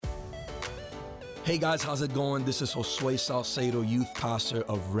Hey guys, how's it going? This is Josue Salcedo, youth pastor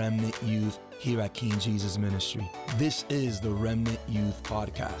of Remnant Youth here at King Jesus Ministry. This is the Remnant Youth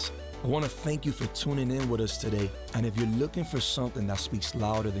Podcast. I want to thank you for tuning in with us today. And if you're looking for something that speaks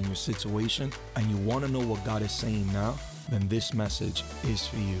louder than your situation and you want to know what God is saying now, then this message is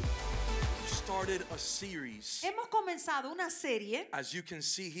for you. Started a series. Hemos comenzado una serie. As you can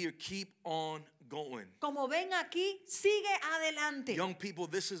see here, keep on going. Como ven aquí, sigue adelante. Young people,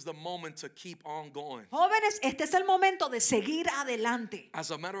 this is the moment to keep on going. Jóvenes, este es el momento de seguir adelante.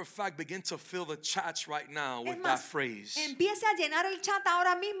 As a matter of fact, begin to fill the chats right now Es with más, that phrase. empiece a llenar el chat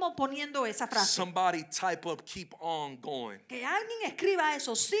ahora mismo poniendo esa frase. Somebody type up, keep on going. Que alguien escriba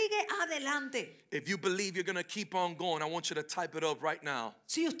eso, sigue adelante. If you believe you're going to keep on going, I want you to type it up right now.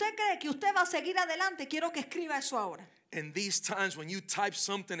 Si usted cree que usted va a seguir adelante, quiero que escriba eso ahora. In these times when you type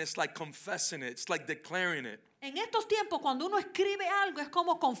something, it's like confessing it. It's like declaring it. En estos tiempos, cuando uno escribe algo, es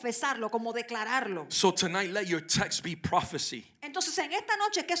como confesarlo, como declararlo. So tonight, let your text be prophecy. Entonces, en esta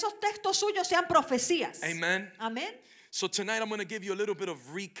noche, que esos textos suyos sean profecías. Amen. Amén. So tonight, I'm going to give you a little bit of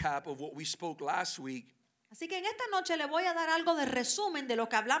recap of what we spoke last week. Así que en esta noche le voy a dar algo de resumen de lo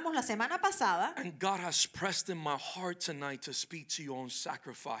que hablamos la semana pasada. And God has pressed in my heart tonight to speak to you on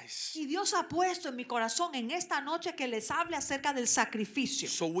sacrifice. Y Dios ha puesto en mi corazón en esta noche que les hable acerca del sacrificio.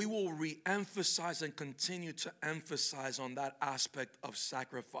 So we will re-emphasize and continue to emphasize on that aspect of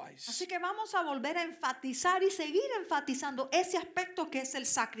sacrifice. Así que vamos a volver a enfatizar y seguir enfatizando ese aspecto que es el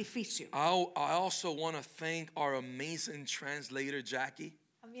sacrificio. I also want to thank our amazing translator, Jackie.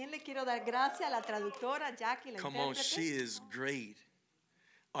 También le quiero dar gracias a la traductora Jackie, la Come on, intérprete. she is great,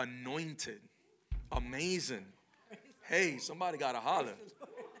 anointed, amazing. Hey, somebody got to holler.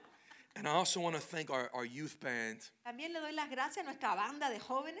 And I also want to thank our youth band. También le doy las gracias a nuestra banda de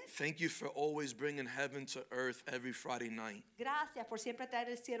jóvenes. Thank you for always bringing heaven to earth every Friday night. Gracias por siempre traer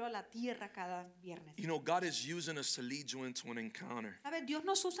el cielo a la tierra cada viernes. You know, God is using us to lead you into an encounter. ¿Sabe? Dios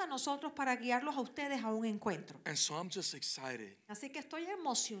nos usa a nosotros para guiarlos a ustedes a un encuentro. And so I'm just excited. Así que estoy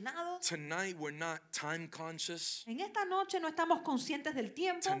emocionado. Tonight we're not time conscious. En esta noche no estamos conscientes del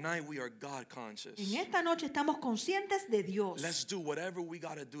tiempo. Tonight we are God conscious. En esta noche estamos conscientes de Dios. Let's do whatever we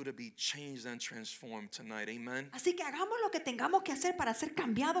got to do to be changed and transformed tonight. Amen. Así que hagamos lo que tengamos que hacer para ser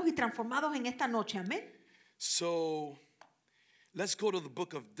cambiados y transformados en esta noche. Amén. So let's go to the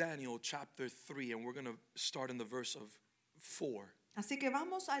book of Daniel chapter 3 and we're going to start in the verse of 4. Así que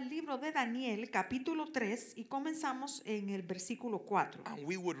vamos al libro de Daniel, capítulo 3, y comenzamos en el versículo 4. And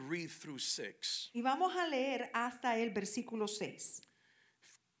we would read through 6. Y vamos a leer hasta el versículo 6.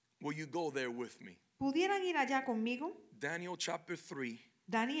 Will you go there with me? ¿Pudieran ir allá conmigo? Daniel chapter 3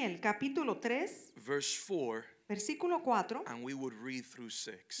 Daniel, capítulo 3, verse 4. versículo 4. And we would read through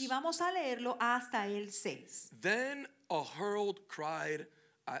 6. Y vamos a leerlo hasta el 6. Then a herald cried.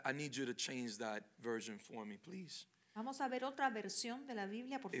 I need you to change that version for me, please. Vamos a ver otra versión de la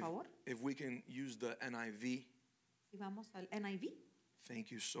Biblia, por favor. If we can use the NIV. Y vamos al NIV.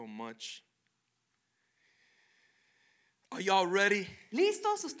 Thank you so much. Are y'all ready?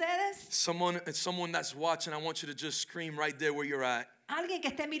 ¿Listos ustedes? Someone that's watching, I want you to just scream right there where you're at. Alguien que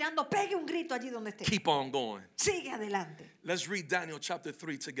esté mirando, pegue un grito allí donde esté. Keep on going. Sigue adelante. Let's read Daniel chapter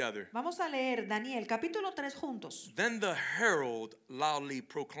 3 together. Vamos a leer Daniel, capítulo 3 juntos. Then the herald loudly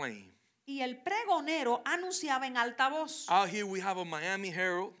proclaimed. Y el pregonero anunciaba en alta voz. Out here we have a Miami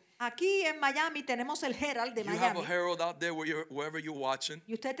Herald. Aquí en Miami tenemos el Herald de You have a Miami. herald out there wherever you're watching.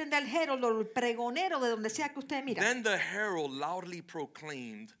 Y usted tendrá el Herald o el pregonero de donde sea que usted mira. Then the herald loudly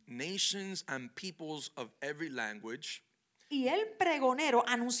proclaimed, nations and peoples of every language. Y el pregonero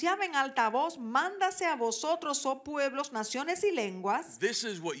anunciaba en alta voz, mándase a vosotros, oh pueblos, naciones y lenguas. This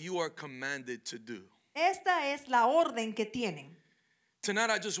is what you are commanded to do. Esta es la orden que tienen.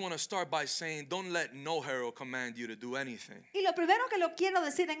 Tonight I just want to start by saying, don't let no herald command you to do anything. Y lo primero que lo quiero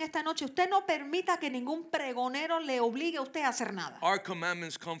decir en esta noche, usted no permita que ningún pregonero le obligue a usted a hacer nada. Our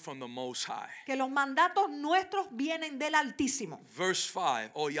commandments come from the Most High. Que los mandatos nuestros vienen del Altísimo. Verse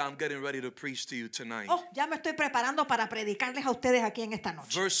 5. Oh yeah, I'm getting ready to preach to you tonight. Oh, ya me estoy preparando para predicarles a ustedes aquí en esta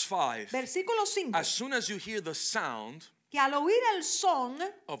noche. Verse 5. Versículo 5. As soon as you hear the sound Que al oír el son,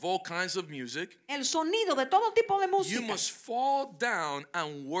 of all kinds of music, el sonido de todo tipo de you música, must fall down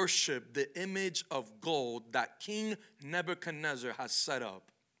and worship the image of gold that King Nebuchadnezzar has set up.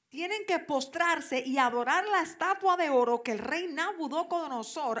 tienen que postrarse y adorar la estatua de oro que el rey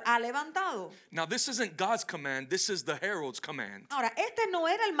Nabucodonosor ha levantado. Now this isn't God's command, this is the herald's command. Ahora, este no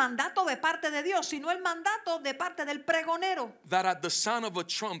era el mandato de parte de Dios, sino el mandato de parte del pregonero. That at the sound of a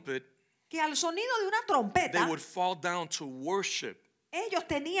trumpet, Que al sonido de una they trompeta, would fall down to worship. ellos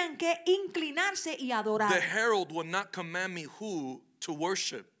tenían que inclinarse y adorar. The herald would not command me who to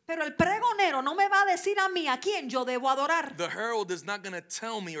worship. Pero el pregonero no me va a decir a mí a quién yo debo adorar. The herald is not going to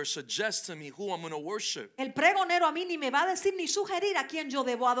tell me or suggest to me who I'm going to worship. El pregonero a mí ni me va a decir ni sugerir a quién yo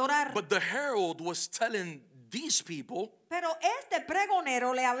debo adorar. But the herald was telling these people Pero este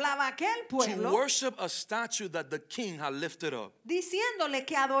pregonero le hablaba a aquel to pueblo worship a statue that the king had lifted up. diciéndole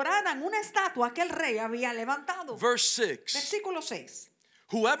que adoraran una estatua que el rey había levantado. Verse 6. Versículo 6.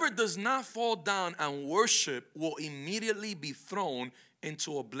 Whoever does not fall down and worship will immediately be thrown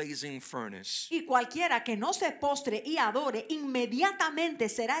into a blazing furnace. Y cualquiera que no se postre y adore inmediatamente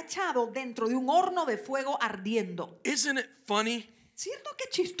será echado dentro de un horno de fuego ardiendo. Isn't it funny ¿Cierto que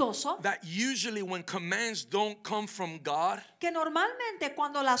chistoso? that usually when commands don't come from God, Que normalmente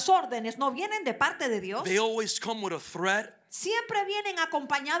cuando las órdenes no vienen de parte de Dios, they always come with a threat? siempre vienen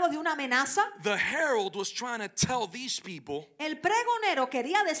acompañados de una amenaza. The herald was trying to tell these people, El pregonero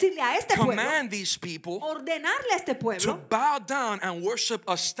quería decirle a este pueblo, command these people ordenarle a este to pueblo bow down and worship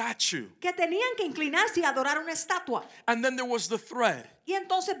a statue. que tenían que inclinarse y adorar una estatua. And then there was the threat, Y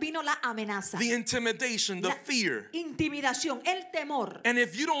entonces vino la amenaza, the intimidation, the la fear. intimidación, el temor. And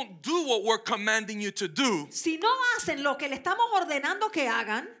if you don't do what we're commanding you to do, Si no hacen lo que le estamos ordenando que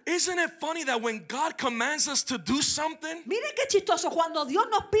hagan, isn't it funny that when God commands us to do something, mire qué chistoso, cuando Dios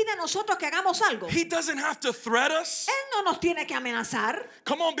nos pide a nosotros que hagamos algo, He doesn't have to threat us? Él no nos tiene que amenazar.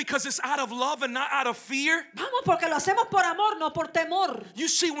 Come on, because it's out of love and not out of fear. Vamos, porque lo hacemos por amor, no por temor. You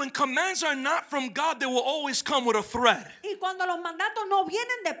see, when commands are not from God, they will always come with a threat. Y cuando los mandatos no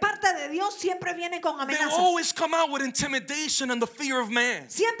vienen de parte de Dios, siempre vienen con They amenazas. always come out with intimidation and the fear of man.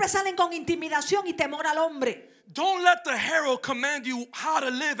 Siempre salen con intimidación y temor al hombre. Don't let the herald command you how to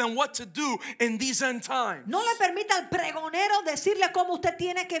live and what to do in these end times. No le permita al pregonero decirle cómo usted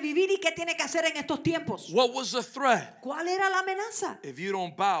tiene que vivir y qué tiene que hacer en estos tiempos. What was the threat? ¿Cuál era la amenaza? If you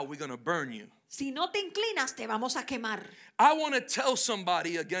don't bow, we're going to burn you. Si no te inclinas, te vamos a quemar. I want to tell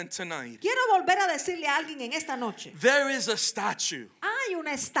somebody again tonight, Quiero volver a decirle a alguien en esta noche. there is a statue, Hay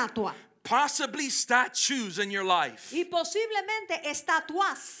una estatua possibly statues in your life. y posiblemente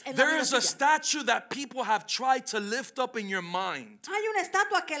estatuas en la There vida is a tuya. statue that people have tried to lift up in your mind. Hay una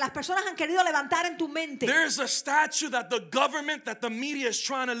estatua que las personas han querido levantar en tu mente. There is a statue that the government, that the media is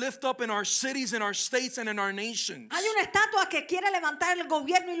trying to lift up in our cities, in our states, and in our nations. Hay una estatua que quiere levantar el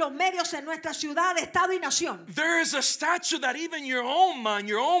gobierno y los medios en nuestra ciudad, estado y nación. There is a statue that even your own mind,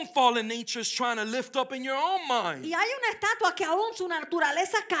 your own fallen nature is trying to lift up in your own mind. Y hay una estatua que aún su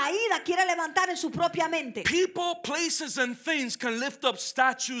naturaleza caída quiere levantar en su propia mente. People, places, and things can lift up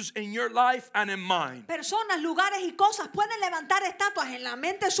statues in your life and in mine. Personas, lugares y cosas pueden levantar estatuas en la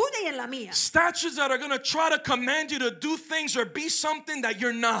mente suya y en la mía. Statues that are going to try to command you to do things or be something that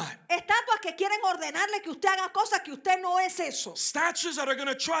you're not. Estatuas que quieren ordenarle que usted haga cosas que usted no es eso. Statues that are going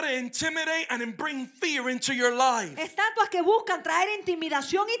to try to intimidate and bring fear into your life. Estatuas que buscan traer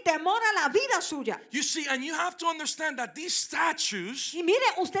intimidación y temor a la vida suya. You see, and you have to understand that these statues, Y mire,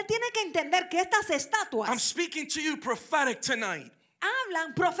 usted tiene que entender que estas I'm estatuas speaking to you prophetic tonight.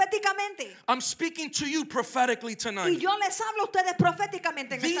 hablan proféticamente. I'm speaking to you prophetically Y tonight. yo les hablo a ustedes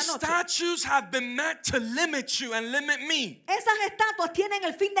proféticamente en These esta noche. statues have been meant to limit you and limit me. Esas estatuas tienen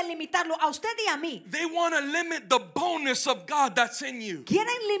el fin de limitarlo a usted y a mí. They want to limit the boldness of God that's in you.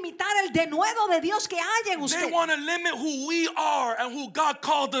 Quieren limitar el denuedo de Dios que hay en They usted. want to limit who we are and who God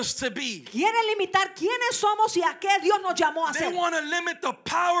called us to be. Quieren limitar quiénes somos y a qué Dios nos llamó a They ser. want to limit the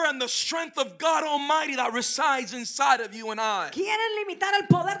power and the strength of God Almighty that resides inside of you and I. Quieren limitar el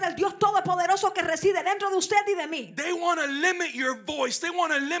poder del Dios Todopoderoso que reside dentro de usted y de mí. They want to limit your voice. They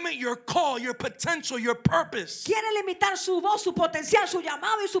want to limit your call, your potential, your purpose. Quieren limitar su voz, su potencial, su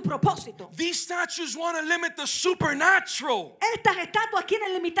llamado y su propósito. These statues want to limit the supernatural. Estas estatuas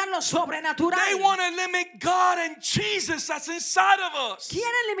quieren limitar lo sobrenatural. They want to limit God and Jesus that's inside of us.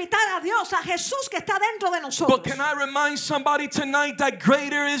 Quieren limitar a Dios, a Jesús que está dentro de But nosotros. can I remind somebody tonight that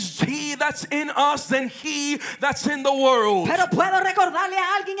greater is He that's in us than He that's in the world? Pero puedo recordarle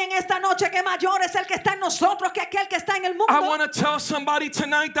a alguien en esta noche que mayor es el que está en nosotros que aquel que está en el mundo. I want to tell somebody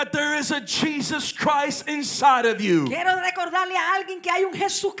tonight that there is a Jesus Christ inside of you. Quiero recordarle a alguien que hay un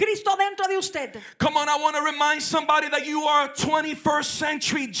Jesucristo dentro de usted. Come on, I want to remind somebody that you are a 21st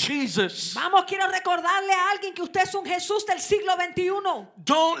century Jesus. Vamos, quiero recordarle a alguien que usted es un Jesús del siglo XXI.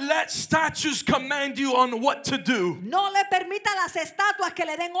 Don't let statues command you on what to do. No le permita a las estatuas que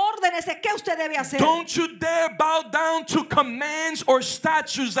le den órdenes de qué usted debe hacer. Don't you dare bow down to commands or or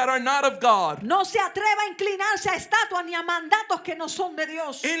statues that are not of God. No se atreva a inclinarse a estatuas ni a mandatos que no son de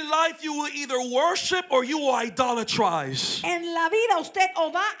Dios. In life, you will either worship or you will idolatrize. En la vida usted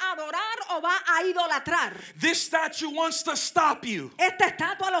o va a adorar o va a idolatrar. This statue wants to stop you. Esta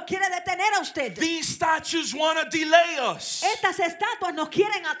estatua lo quiere detener a usted. These statues want to delay us. Estas estatuas nos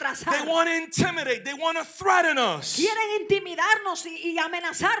quieren They atrasar. want to intimidate. They want to threaten us. Quieren intimidarnos y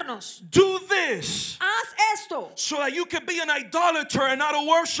amenazarnos. Do this Haz esto so that you can be an idolater and not a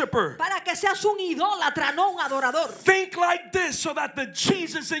worshiper. para que seas un idólatra, no un adorador. Think like this so that the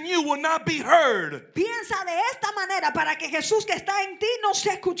Jesus in you will not be heard. Piensa de esta manera para que Jesús que está en ti no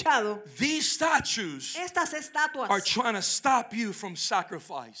sea escuchado. These statues Estas estatuas are trying to stop you from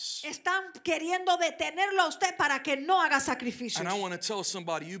sacrifice. están queriendo detenerlo a usted para que no haga sacrificios. And I want to tell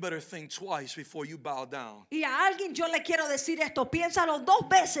somebody, you better think twice before you bow down. Y a alguien yo le quiero decir esto, piénsalo 2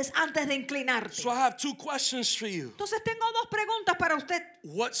 veces antes de inclinarte. So I have 2 questions for you. Entonces tengo 2 preguntas para usted.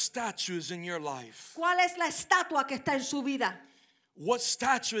 What statue is in your life? ¿Cuál es la estatua que está en su vida? What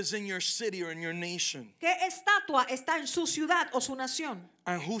statue is in your city or in your nation? ¿Qué estatua está en su ciudad o su nación?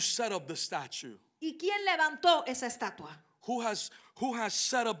 And who set up the statue? ¿Y quién levantó esa estatua? Who has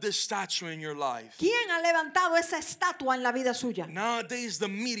set up this statue in your life? ¿Quién ha levantado esa estatua en la vida suya? Nowadays, the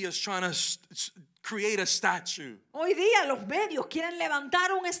media is trying to create a statue. Hoy día los medios quieren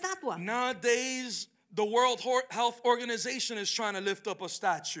levantar una estatua. Nowadays, the World Health Organization is trying to lift up a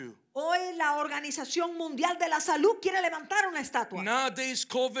statue. Hoy la Organización Mundial de la Salud quiere levantar una estatua. Nowadays,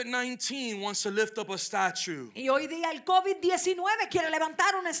 COVID-19 wants to lift up a statue. Y hoy día el COVID-19 quiere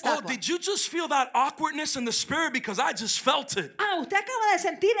levantar una Oh, estatua. did you just feel that awkwardness in the spirit? Because I just felt it. Usted acaba de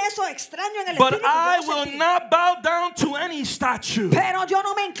sentir eso extraño en el But espíritu. I Yo lo will sentí. not bow down to any statue. Pero yo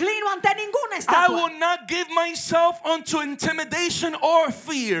no me inclino ante ninguna I estatua. will not give myself unto intimidation or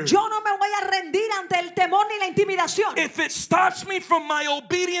fear. Yo no me voy a rendir ante el temor ni la intimidación. If it stops me from my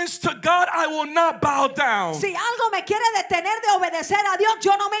obedience to God, I will not bow down. Si algo me quiere detener de obedecer a Dios,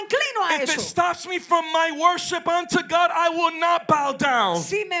 yo no me inclino a If it eso. stops me from my worship unto God, I will not bow down.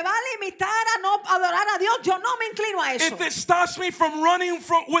 Si me va a limitar a no adorar a Dios, yo no me inclino a eso. If it stops me from running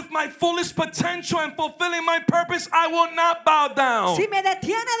with my fullest potential and fulfilling my purpose, I will not bow down. Si me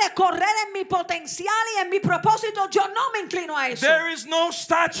detiene de correr en mi potencial y en mi propósito, yo no me inclino a eso. There is no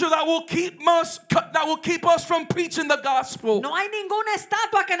statue that will keep us from preaching the gospel. No hay ninguna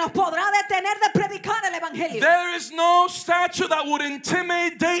estatua que nos podrá detener de predicar el evangelio. There is no statue that would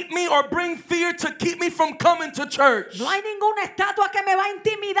intimidate me or bring fear to keep me from coming to church. No hay ninguna estatua que me va a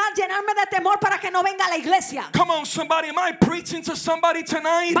intimidar, llenarme de temor para que no venga a la iglesia. Come on, somebody. Am I preaching to somebody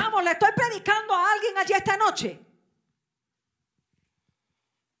tonight? Vamos, le estoy predicando a alguien allí esta noche.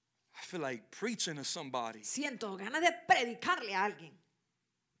 I feel like preaching to somebody. Siento ganas de predicarle a alguien.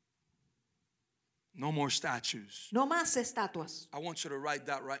 No more statues. No más estatuas. I want you to write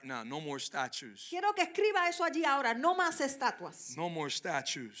that right now. No more statues. Quiero que escriba eso allí ahora. No más estatuas. No more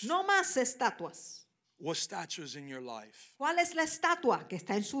statues. No más estatuas. What statue is in your life? ¿Cuál es la estatua que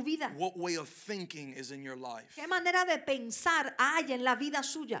está en su vida? What way of thinking is in your life? ¿Qué manera de pensar hay en la vida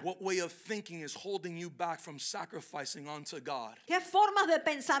suya? What way of thinking is holding you back from sacrificing unto God? ¿Qué formas de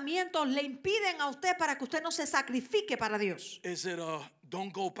pensamiento le impiden a usted para que usted no se sacrifique para Dios? Is it a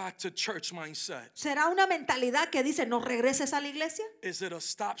don't go back to church mindset? ¿Será una mentalidad que dice no regreses a la iglesia? Is it a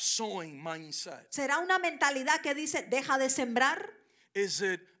stop sowing mindset? ¿Será una mentalidad que dice deja de sembrar? Is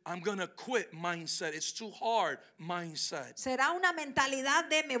it I'm gonna quit mindset? It's too hard mindset. ¿Será una mentalidad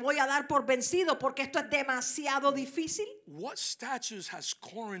de me voy a dar por vencido porque esto es demasiado difícil? What statues has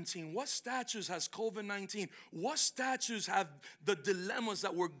quarantine? What statues has COVID-19? What statues have the dilemmas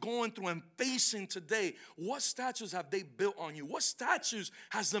that we're going through and facing today? What statues have they built on you? What statues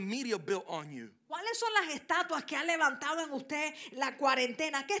has the media built on you? ¿Cuáles son las estatuas que ha levantado en usted la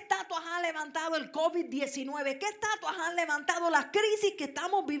cuarentena? ¿Qué estatuas ha levantado el COVID-19? ¿Qué estatuas han levantado la crisis que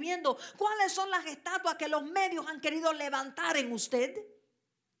estamos viviendo? ¿Cuáles son las estatuas que los medios han querido levantar en usted?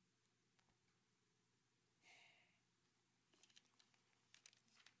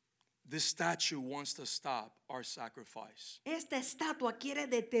 This statue wants to stop our sacrifice. Esta estatua quiere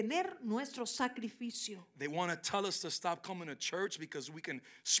detener nuestro sacrificio. They want to tell us to stop coming to church because we can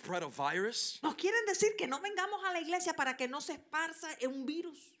spread a virus. Nos quieren decir que no vengamos a la iglesia para que no se esparza un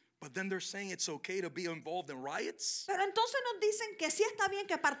virus. But then they're saying it's okay to be involved in riots. Pero entonces nos dicen que sí está bien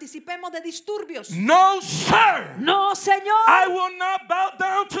que participemos de disturbios. No, sir. No, Señor. I will not bow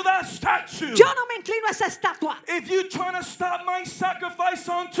down to that statue. Yo no me inclino a esa estatua. If you're trying to stop my sacrifice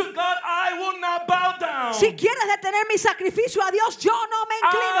unto God, I will not bow down. Si quieres detener mi sacrificio a Dios, yo no me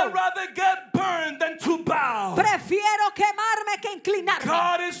I'd inclino. rather get burned than to bow. Prefiero quemarme que inclinarme.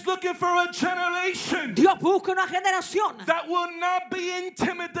 intimidar. God is looking for a generation Dios busca una generación that will not be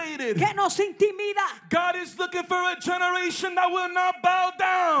intimidated. que no se intimida. God is looking for a generation that will not bow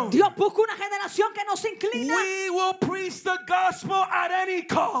down. Dios busca una generación que no se inclina. We will preach the gospel at any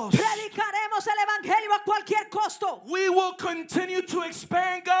cost. Predicaremos el evangelio a cualquier costo. We will continue to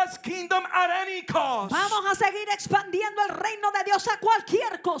expand God's kingdom at any cost. Vamos a seguir expandiendo el reino de Dios a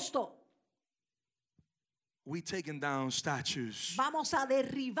cualquier costo. We taking down statues. Vamos a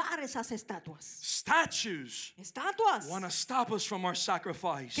derribar esas estatuas. Statues Estatuas want to stop us from our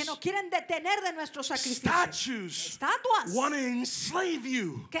sacrifice. que nos quieren detener de nuestro sacrificio. Statues Estatuas want to enslave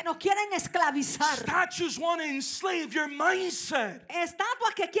you. que nos quieren esclavizar. Statues want to enslave your mindset.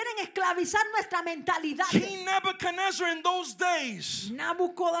 Estatuas que quieren esclavizar nuestra mentalidad. King Nebuchadnezzar in those days,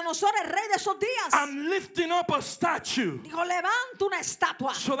 Nabucodonosor, el rey de esos días, I'm lifting up a statue dijo: levanta una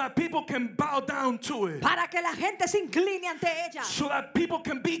estatua so that people can bow down to it. para que la gente se incline ante ella, So that people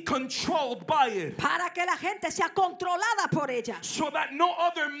can be controlled by it. para que la gente sea controlada por ella, So that no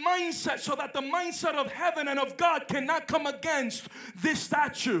other mindset, so that the mindset of heaven and of God cannot come against this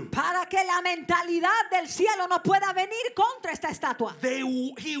statue. para que la mentalidad del cielo no pueda venir contra esta estatua.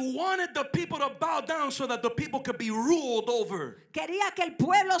 He wanted the people to bow down so that the people could be ruled over. Quería que el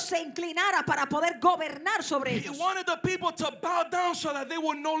pueblo se inclinara para poder gobernar sobre He ellos. wanted the people to bow down so that they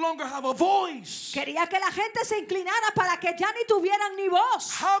would no longer have a voice. Quería que la gente se inclinara para que ya ni tuvieran ni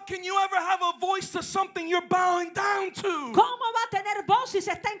voz. How can you ever have a voice to something you're bowing down to? ¿Cómo va a tener voz si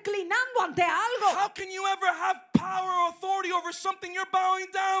se está inclinando ante algo? How can you ever have power or authority over something you're bowing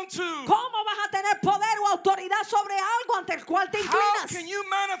down to? ¿Cómo vas a tener poder o autoridad sobre algo ante el cual te How inclinas? can you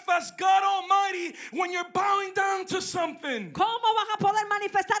manifest God Almighty when you're bowing down to something? ¿Cómo vas a poder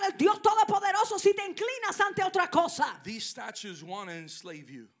manifestar el Dios Todopoderoso si te inclinas ante otra cosa? These statues want to enslave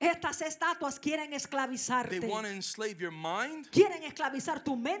you. Estas estatuas quieren They esclavizarte. want to enslave your mind Quieren esclavizar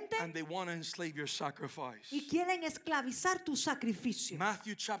tu mente and they want to enslave your sacrifice. y quieren esclavizar tu sacrificio.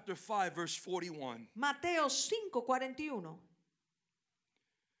 Matthew chapter 5 verse 41. Mateo 5:41.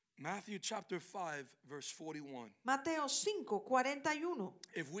 Matthew chapter 5 verse 41. Mateo 5:41.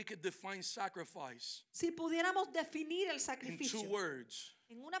 If we could define sacrifice Si pudiéramos definir el in 2 sacrificio words,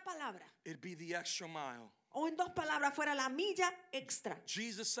 en una palabra it'd be the extra mile. o en dos palabras, fuera la milla extra.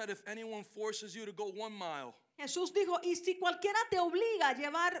 Jesus said if anyone forces you to go 1 mile, Jesús dijo: y si cualquiera te obliga a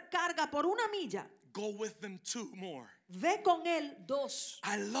llevar carga por una milla, go with them 2 more. ve con él 2.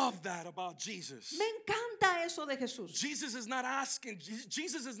 I love that about Jesus. Me encanta eso de Jesús. Jesus is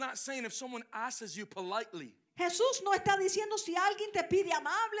not saying if someone asks you politely. Jesús no está diciendo si alguien te pide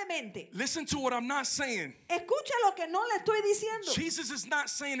amablemente. Listen to what I'm not saying. Escucha lo que no le estoy diciendo. Jesus is not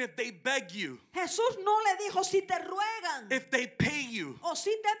saying if they beg you, Jesús no le dijo si te ruegan if they pay you, o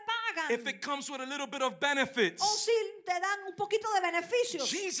si te pagan if it comes with a little bit of benefits. o si te dan un poquito de beneficios.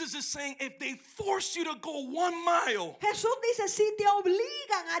 Jesus is saying if they force you to go 1 mile, Jesús dice: si te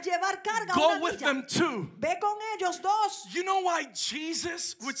obligan a llevar carga go una with milla, them 2. ve con ellos 2. You know why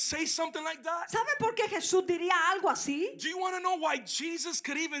Jesus would say something like that? ¿Sabe por qué Jesús diría algo así? Do you want to know why Jesus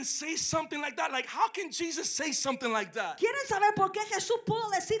could even say something like that? Like, how can Jesus say something like that? ¿Quieren saber por qué Jesús pudo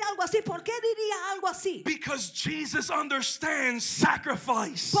decir algo así? ¿Por qué diría algo así? Because Jesus understands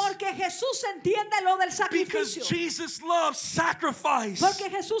sacrifice. Porque Jesús entiende lo del Because sacrificio. Jesus loves sacrifice. Porque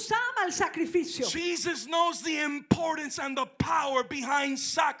Jesús ama el sacrificio. Jesus knows the importance and the power behind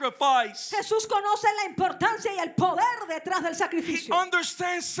sacrifice. Jesús conoce la importancia y el poder detrás del He sacrificio.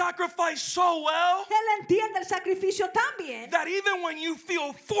 understands sacrifice so well Él entiende el sacrificio tan bien that even when you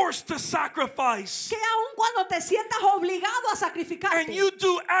feel forced to sacrifice que aun cuando te sientas obligado a sacrificarte and you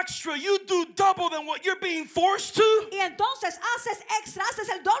do extra, you do double than what you're being forced to, y entonces haces extra, haces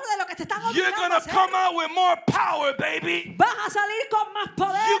el doble de lo que te están you're obligando a gonna hacer, come out with more power, baby. vas a salir con más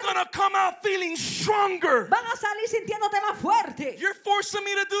poder, You're gonna come out feeling stronger. vas a salir sintiéndote más fuerte. You're forcing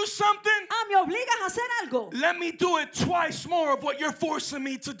me to do something? Me obligas a hacer algo, Let me do it twice more of what you're forcing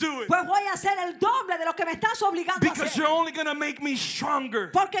me to do it. pues voy a hacer el doble de lo que me estás obligando a Because hacer, you're only gonna make me stronger.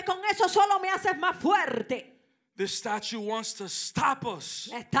 porque con eso solo me haces más fuerte. This statue wants to stop us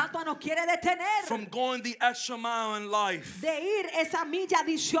La estatua nos quiere detener from going the extra mile in life. de ir esa milla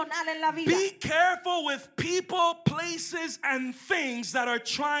adicional en la vida. Be careful with people, places, and things that are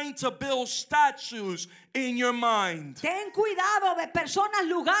trying to build statues in your mind. Ten cuidado de personas,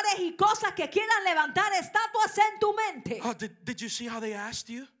 lugares y cosas que quieran levantar estatuas en tu mente. Oh, did you see how they asked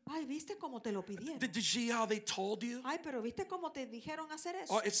you? Ay, ¿viste cómo te lo pidieron? Did you see how they told you? Ay, pero ¿viste cómo te dijeron hacer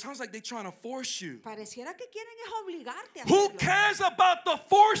eso? Oh, it sounds like they're trying to force you. Pareciera que quieren es obligarte a Who hacerlo. cares about the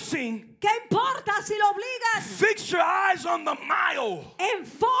forcing? ¿Qué importa si lo obligan? Fix your eyes on the mile.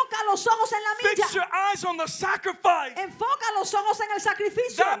 Enfoca los ojos en la Fix your milla. eyes on the sacrifice. Enfoca los ojos en el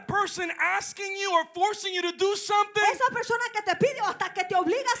sacrificio. That person asking you or forcing you to do something, Esa persona que te pide o hasta que te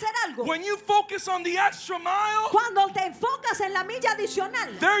obliga a hacer algo. when you focus on the extra mile, Cuando te enfocas en la milla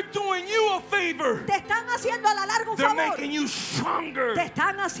adicional, they're doing you a favor. te están haciendo a la larga un They're favor. making you stronger. Te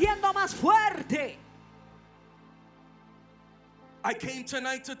están haciendo más fuerte. I came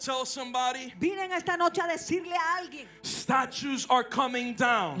tonight to tell somebody, Vienen esta noche a decirle a alguien, statues are coming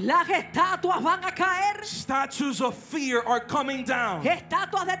down. las estatuas van a caer. Statues of fear are coming down.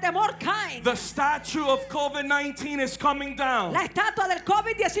 Estatuas de temor caen. The statue of COVID-19 is coming down. La estatua del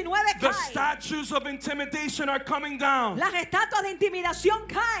COVID-19 The cae. statues of intimidation are coming down. Las estatuas de intimidación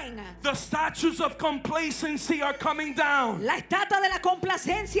caen. The statues of complacency are coming down. La estatua de la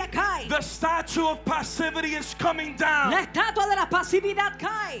complacencia cae. The statue of passivity is coming down. La estatua de la pasividad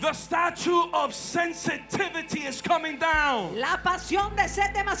cae. The statue of sensitivity is coming down. La pasión de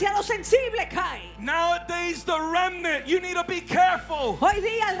ser demasiado sensible cae. Nowadays, the remnant, you need to be careful Hoy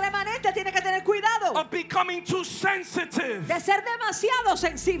día el remanente tiene que tener cuidado of becoming too sensitive. de ser demasiado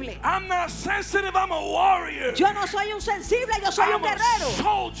sensible. I'm not sensitive, I'm a warrior. Yo no soy un sensible, yo soy un I'm a guerrero.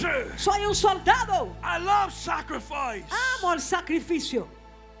 soldier. Soy un soldado. I love sacrifice. Amo el sacrificio.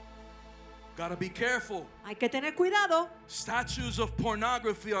 Gotta be careful. Hay que tener cuidado. Statues of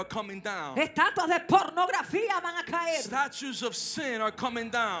pornography are coming down. Estatuas de pornografía van a caer. Statues of sin are coming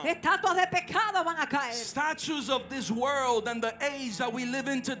down. Estatuas de pecado van a caer. Statues of this world and the age that we live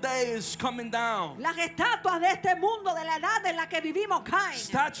in today is coming down. Las estatuas de este mundo, de la edad en la que vivimos, caen.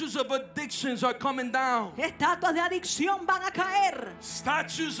 Statues of addictions are coming down. Estatuas de adicción van a caer.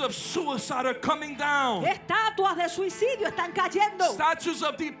 Statues of suicide are coming down. Estatuas de suicidio están cayendo. Statues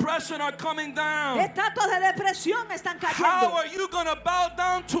of depression are coming down. Estatuas de depresión están How cayendo. are you going to bow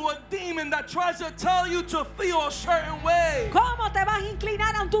down to a demon that tries to tell you to feel a certain way? ¿Cómo te vas a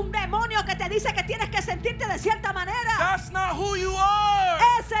inclinar ante un demonio que te dice que tienes que sentirte de cierta manera? That's not who you are.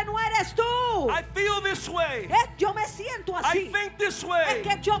 Ese no eres tú. I feel this way. Yo me siento I así. think this Es way.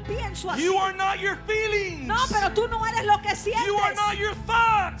 que yo pienso así. You are not your feelings. No, pero tú no eres lo que You are sientes. not your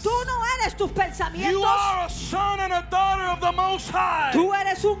thoughts. Tú no eres tus You pensamientos. are a son and a daughter of the Most High. Tú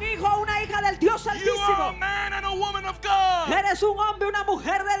eres un hijo o una hija del Dios You are a Altísimo. man and a woman of God. Eres un hombre, una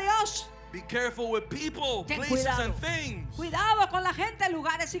mujer de Dios. Be careful with people, Ten places, cuidado. and things Cuidado con la gente,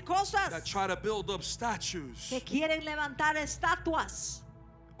 lugares y that cosas try to build up statues. que quieren levantar estatuas.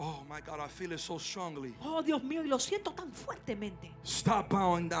 Oh my God, I feel it so strongly. Oh, Dios mío, y lo siento tan fuertemente. Stop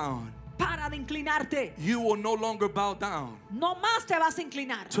bowing down. Para de inclinarte. You will no longer bow down No más te vas a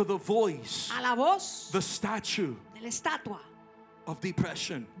inclinar to the voice, a la voz the statue de la estatua, of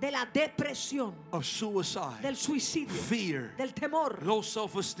depression, de la depresión, of suicide, del suicidio, fear, del temor, low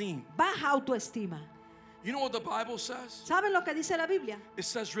self-esteem. baja autoestima. You know what the Bible says? ¿Saben lo que dice la Biblia? It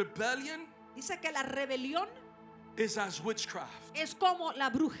says rebellion Dice que la rebelión is as witchcraft. es como la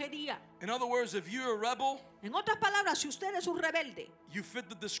brujería. In other words, if you're a rebel, En otras palabras, si usted es un rebelde, you fit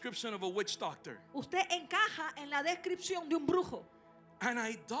the description of a witch doctor. usted encaja en la descripción de un brujo. And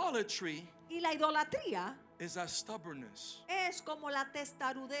idolatry Y la idolatría is as stubbornness. es como la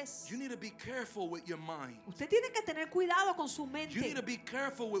testarudez. You need to be careful with your mind. Usted tiene que tener cuidado con su You need mente. to be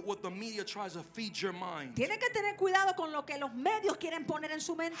careful with what the media tries to feed your mind. Tiene que tener cuidado con lo que los medios quieren poner en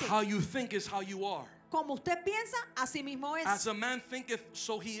su mente. How you think is how you are. Como usted piensa, así mismo As es. a man thinketh,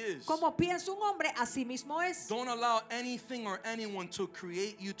 so he is. Como piensa un hombre, así mismo es. Don't allow anything or anyone to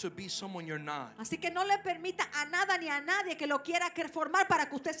create you to be someone you're not. Así que no le permita a nada ni a nadie que lo quiera formar para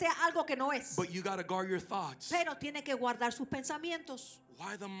que usted sea algo que no es. But you got to guard your thoughts. Pero tiene que guardar sus pensamientos.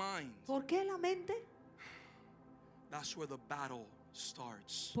 Why the mind? ¿Por qué la mente? That's where the battle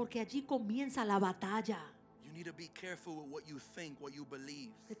starts. Porque allí comienza la batalla. You need to be careful with what you think, what you believe.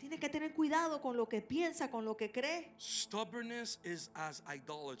 Usted tiene que tener cuidado con lo que piensa, con lo que cree. Stubbornness is as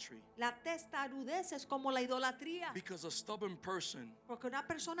idolatry. La testarudez es como la idolatría. Because a stubborn person Porque una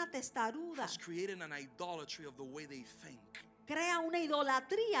persona testaruda has created an idolatry of the way they think. crea una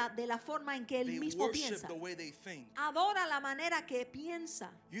idolatría de la forma en que él They mismo worship piensa. the way they think. Adora la manera que piensa.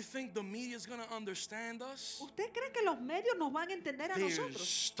 You think the media is going to understand us? ¿Usted cree que los medios nos van a entender a They're nosotros?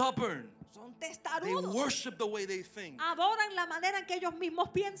 stubborn. Son They testarudos. worship the way they think. Adoran la manera en que ellos mismos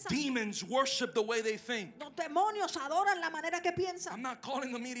piensan. Demons worship the way they think. Los demonios adoran la manera que I'm piensan. not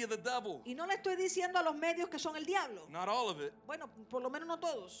calling the media the devil. Y no le estoy diciendo a los medios que son el diablo. Not all of it. Bueno, por lo menos no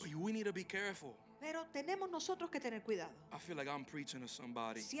todos. But we need to be careful. Pero tenemos nosotros que tener cuidado. I feel like I'm preaching to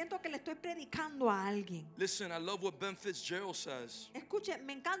somebody. Siento que le estoy predicando a alguien. Listen, I love what Ben Fitzgerald says. Escuche,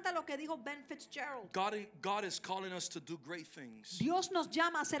 me encanta lo que dijo Ben Fitzgerald. God is calling us to do great things. Dios nos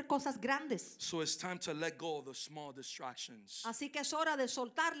llama a hacer cosas grandes. So it's time to let go of the small distractions. Así que es hora de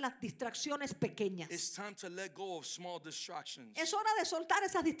soltar las distracciones pequeñas. It's time to let go of small distractions. Es hora de soltar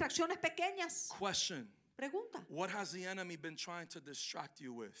esas distracciones pequeñas. Question. Pregunta. What has the enemy been trying to distract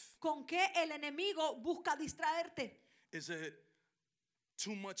you with? ¿Con qué el enemigo busca distraerte? Is it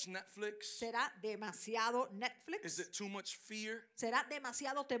too much Netflix? ¿Será demasiado Is Netflix? it too much fear? ¿Será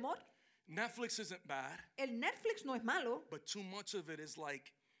demasiado temor? Netflix isn't bad, El Netflix no es malo, but too much of it is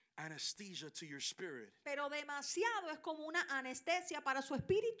like anesthesia to your spirit. pero demasiado es como una anestesia para su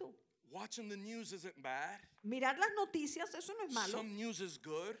espíritu. Watching the news isn't bad. Mirar las noticias, eso no es malo. Some news is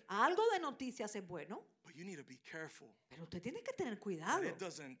good, Algo de noticias es bueno, but you need to be careful pero usted tiene que tener that cuidado. it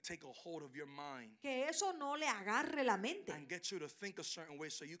doesn't take a hold of your mind Que eso no le agarre la mente. and get you to think a certain way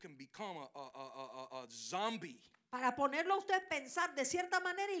so you can become a zombie, Para ponerlo a usted a pensar de cierta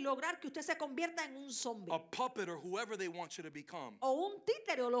manera y lograr que usted se convierta en un zombie. a puppet, or whoever they want you to become. O un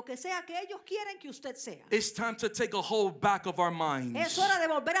títere o lo que sea que ellos quieren que usted sea. It's time to take a hold back of our Es minds. hora de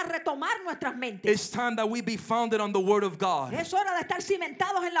volver a retomar nuestras mentes. It's time that we be founded on the Word of God. Es hora de estar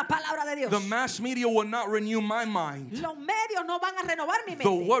cimentados en la palabra de Dios. The mass media will not renew my mind. Los medios no van a renovar mi The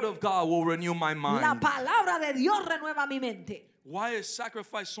mente. Word of God will renew my La mind. palabra de Dios renueva mi mente. Why is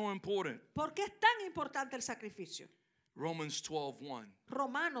sacrifice so important? ¿Por qué es tan importante el sacrificio? Romans 12:1.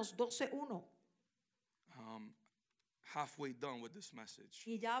 Romanos 12:1. Halfway done with this message.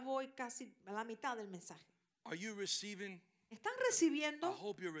 Y ya voy casi a la mitad del mensaje. Are you receiving? ¿Están I recibiendo?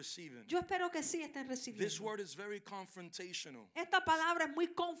 hope you're receiving. Yo espero que sí estén This recibiendo. word is very confrontational. Esta palabra es muy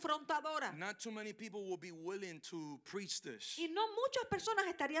confrontadora. Not too many people will be willing to preach this, Y no muchas personas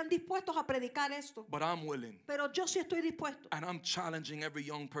estarían dispuestos a predicar esto. but I'm willing. Pero yo sí estoy dispuesto. And I'm challenging every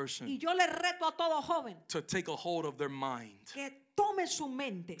young Y person yo le reto a todo joven to take a hold of their mind. que tome su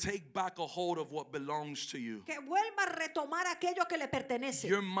mente. Take back a hold of what belongs to you. Que vuelva a retomar aquello que le pertenece.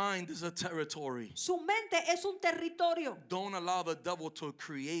 Your mind is a territory. Su mente es un territorio. Don't allow the devil to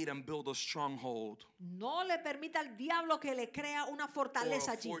create and build a stronghold No le permita al diablo que le crea una or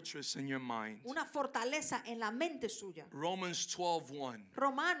fortaleza a allí. fortress in your mind. Una fortaleza en la mente suya. Romans 12:1.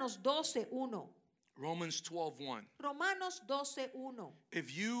 Romanos 12:1. Romans 12:1. Romanos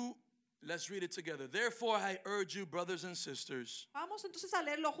 12:1. Let's read it together. Therefore I urge you, brothers and sisters, Vamos entonces a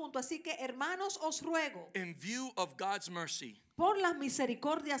leerlo junto. Así que, hermanos, os ruego, in view of God's mercy, por las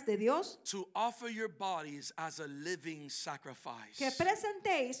misericordias de Dios, to offer your bodies as a living sacrifice. que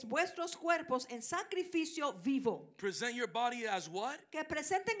presentéis vuestros cuerpos en sacrificio vivo. Present your body as what? Que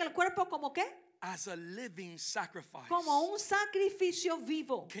presenten el cuerpo como qué? As a living sacrifice. Como un sacrificio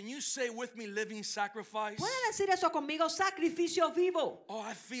vivo. Can you say with me, living sacrifice? ¿Puede decir eso conmigo? Sacrificio vivo. Oh,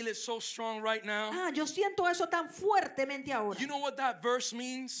 I feel it so strong right now. Ah, yo siento eso tan fuertemente ahora. You know what that verse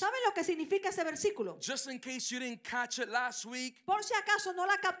means? ¿Saben lo que significa ese versículo? Just in case you didn't catch it last week, Por si acaso no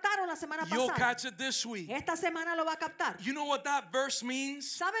la captaron la semana you'll pasada. catch it this week. Esta semana lo va a captar. You know what that verse means?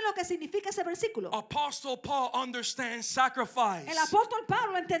 ¿Saben lo que significa ese versículo? Apostle Paul understands sacrifice. El apóstol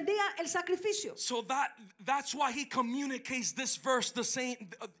Pablo entendía el sacrificio. So that's why he communicates this verse the same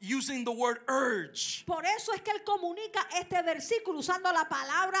using the word urge. Por eso es que él comunica este versículo usando la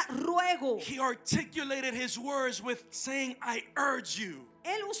palabra ruego. He articulated his words with saying, I urge you.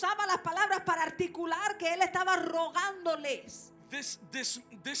 Él usaba las palabras para articular que él estaba rogándoles.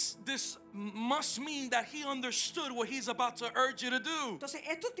 This must mean that he understood what he's about to urge you to do. Entonces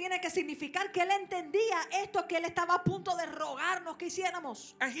esto tiene que significar que él entendía esto que él estaba a punto de rogarnos que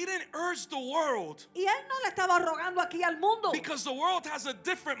hiciéramos. And he didn't urge the world, Y él no le estaba rogando aquí al mundo. because the world has a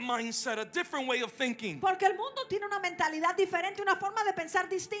different mindset, a different way of thinking. Porque el mundo tiene una mentalidad diferente, una forma de pensar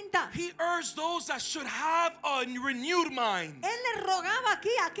distinta. He urged those that should have a renewed mind. Él le rogaba aquí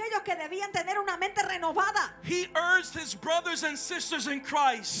a aquellos que debían tener una mente renovada. He urged his brothers and sisters in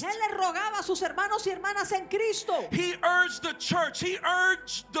Christ Él le rogaba rogaba a sus hermanos y hermanas en Cristo. He urged the church. He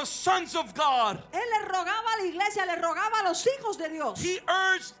urged the sons of God. Él le rogaba a la iglesia, le rogaba a los hijos de Dios. He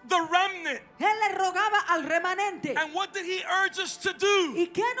urged the remnant. Él le rogaba al remanente. And what did he urge us to do? ¿Y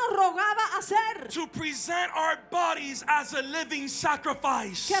qué nos rogaba hacer? To present our bodies as a living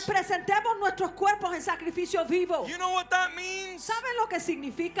sacrifice. Que presentemos nuestros cuerpos en sacrificio vivo. You know what that means? ¿Saben lo que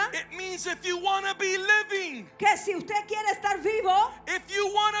significa? It means if you want to be living, Que si usted quiere estar vivo, if you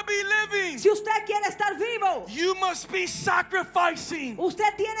want to be living, si usted quiere estar vivo, you must be sacrificing.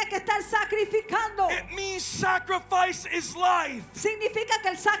 usted tiene que estar sacrificando. It means sacrifice is life. Significa que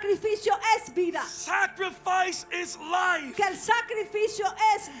el sacrificio es vida. Sacrifice is life. Que el sacrificio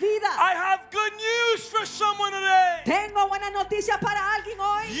es vida. I have good news for someone today. Tengo buenas noticias para alguien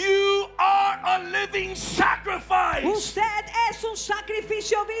hoy. You are a living sacrifice. Usted es un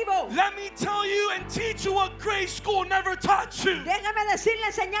sacrificio vivo. Let me tell you and teach you what grade school never taught you. Déjame decirle,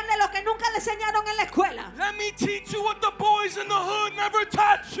 enseñarle lo que nunca le enseñaron en la escuela. Let me teach you what the boys in the hood never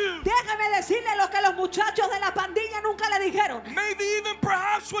taught you. Déjame decirle lo que los muchachos de la pandilla nunca le dijeron. Maybe even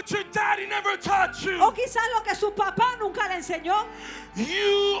perhaps what your daddy never taught you. O quizás lo que su papá nunca le enseñó.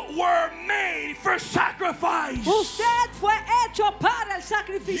 You were made for sacrifice. Usted fue hecho para el You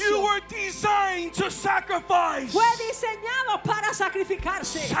sacrificio. were designed to sacrifice. Fue diseñado para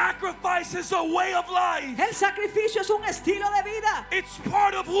sacrificarse. Sacrifice is a way of life. El sacrificio es un estilo de vida. It's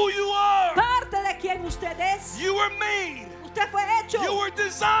part of who you are. Parte de quien usted es. You were made. Usted fue hecho. You were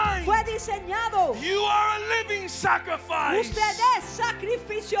designed. Fue diseñado. You are a living sacrifice. Usted es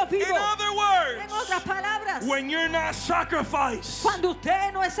sacrificio In vivo. other words, En otras palabras, when you're not sacrificed, cuando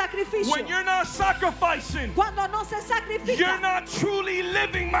usted no es sacrificio, when you're not sacrificing, cuando no se you're sacrifica, not truly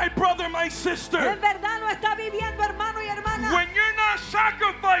living, my brother, my sister. en verdad no está viviendo, hermano y hermana. When you're not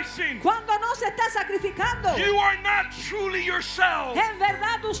sacrificing, Cuando no se está sacrificando, you are not truly yourself. en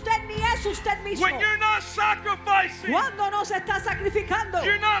verdad usted ni es usted mismo. When you're not sacrificing, Cuando no se está sacrificando,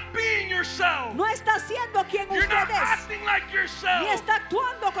 you're not being yourself. no está siendo quien You're usted not es, acting like ni yourself. está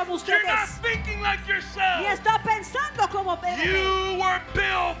actuando como usted You're not es, thinking like ni yourself. está pensando como usted es. You were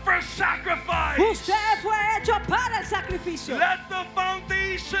built for sacrifice. Usted fue hecho para el sacrificio. Let the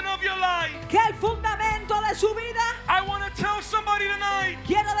foundation of your life. Que el fundamento de su vida, I want to tell somebody tonight.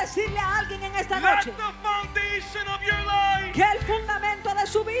 quiero decirle a alguien en esta Let noche, the foundation of your life que el fundamento de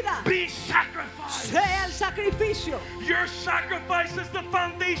su vida be sacrifice. sea el sacrificio. Your sacrifice is the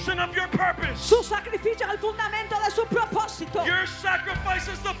foundation of your purpose. Su sacrificio es el fundamento de su propósito. Your sacrifice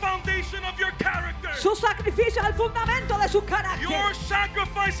is the foundation of your character. Su sacrificio es el fundamento de su Your carácter.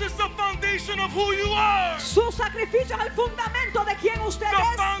 sacrifice is the foundation of who you are. Su sacrificio es el fundamento de quien usted The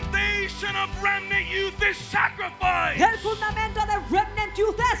es. foundation of remnant youth is sacrifice. El fundamento de Remnant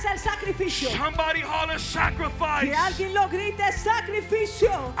Youth es el sacrificio. Somebody holler sacrifice. Que alguien lo grite,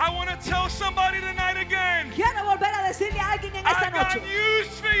 sacrificio. I want to tell somebody tonight again. Quiero volver a decirle a alguien en esta I got noche. news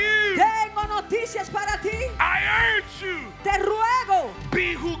for you. Tengo noticias para ti. I urge you. Te ruego,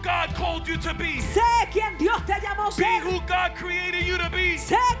 Be who God called you to be. sé quien Dios te llamó a Be ser. who God created you to be.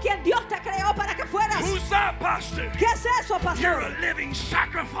 Sé quien Dios te creó para que fueras. Who's that, Pastor? ¿Qué es eso, You're pastor? a living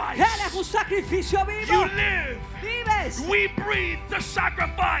sacrifice. Eres un sacrificio vivo. You live. Vives. We breathe the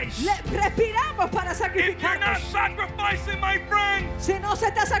sacrifice. Respiramos para If you're not sacrificarnos. sacrificing, my friend, Si no se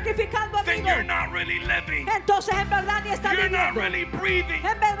está sacrificando, then amigo, you're not really living. entonces en verdad ni está You're not viviendo. really breathing.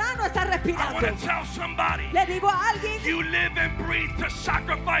 En verdad no está I want respirando. to tell somebody, Le digo a alguien, you live and breathe to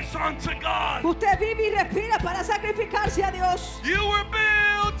sacrifice unto God. usted vive y respira para sacrificarse a Dios. You were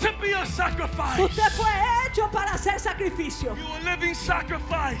built to be a sacrifice. Usted fue hecho para hacer sacrificio. You a living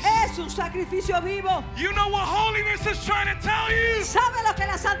sacrifice. Es un sacrificio vivo. You know what holiness is trying to tell you? ¿Sabe lo que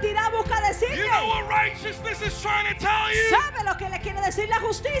la santidad busca You know decirle? what righteousness is trying to tell you? ¿Sabe lo que le quiere decir la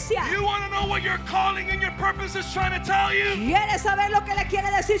justicia? You want to know what your calling and your purpose is trying to tell you? ¿Quiere saber lo que le quiere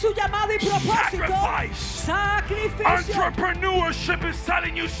decir su llamado y propósito? Sacrifice. Sacrificio. Entrepreneurship is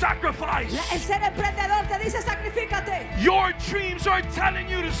telling you sacrifice. El ser emprendedor te dice sacrifícate. Your dreams are telling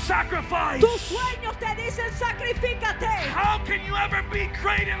you to sacrifice. Tus sueños te dicen sacrifícate. How can you ever be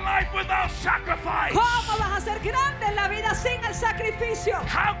great in life without sacrifice? ¿Cómo vas a ser grande en la vida sin el sacrificio?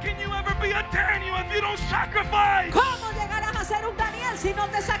 How can you ever be a Daniel if you don't sacrifice? ¿Cómo llegarás a ser un Daniel si no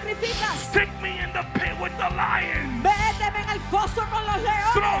te sacrificas? Stick me in the pit with the lions. Méteme en el foso con los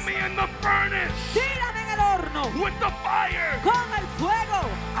Throw leones. me in the furnace Tírame en el horno with the fire. con el fuego.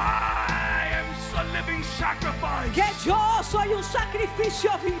 I am a living sacrifice. Que yo soy un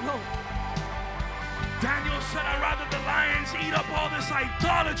sacrificio vivo. Daniel Daniel said, I'd rather the lions eat up all this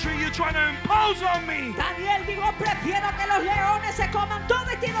idolatry you're trying to impose on me Daniel dijo, prefiero que los leones se coman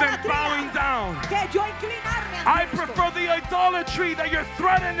toda esta than bowing idolatría down. que yo inclinarme I ante esto. prefer the idolatry that you're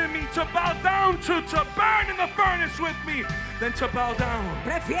threatening me to bow down to burn in the furnace with me, than to bow down.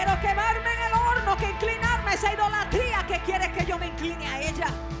 Prefiero quemarme en el horno que inclinarme a esa idolatría que quieres que yo me incline a ella.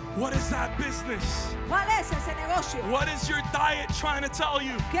 What is that business? ¿Cuál es ese negocio? What is your diet trying to tell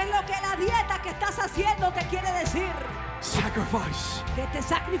you? ¿Qué es lo que la dieta que estás haciendo te quiere decir? Sacrifice. Que te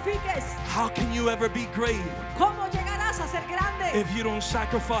sacrifiques. How can you ever be great ¿Cómo llegarás a ser grande if you don't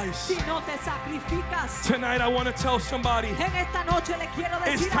sacrifice? si no te sacrificas? Tonight I want to tell somebody, En esta noche le quiero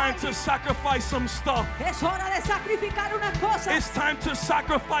it's decir a time to alguien, sacrifice some stuff. es hora de sacrificar unas cosas. It's time to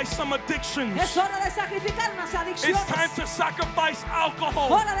sacrifice some addictions. Es hora de sacrificar unas It's time adicciones. to sacrifice alcohol.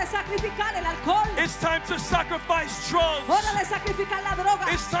 Hora de sacrificar el alcohol. It's time to sacrifice drugs. Hora de sacrificar la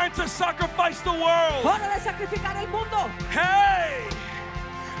droga. It's time to sacrifice the world. Hora de sacrificar el mundo. Hey!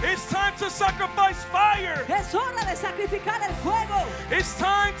 It's time to sacrifice fire. Es hora de sacrificar el fuego. It's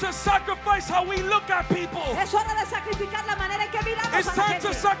time to sacrifice how we look at people. Es hora de sacrificar la manera en que miramos It's a la time to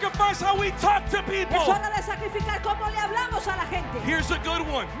gente. sacrifice how we talk to Es people. hora de sacrificar cómo le hablamos a la gente. Here's a good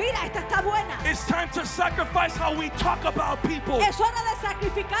one. Mira, esta está buena. It's time to sacrifice how we talk about people. Es hora de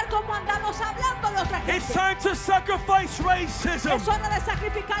sacrificar cómo andamos hablando de otra It's gente. time to sacrifice racism. Es hora de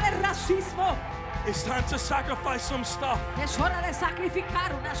sacrificar el racismo. It's time to sacrifice some stuff. Es hora de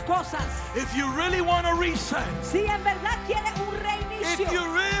sacrificar unas cosas. If you really want to reset, Si en verdad quieres un if reinicio, you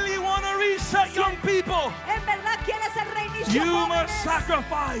really want to reset young people, en verdad quieres el reinicio, you jóvenes, must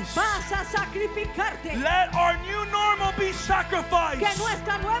sacrifice. vas a sacrificarte. Let our new normal be sacrifice. Que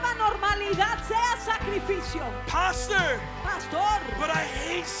nuestra nueva normalidad sea sacrificio. Pastor, Pastor, but I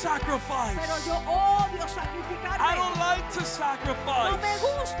hate sacrifice. pero yo odio I sacrificarme. don't like to No me sacrifice.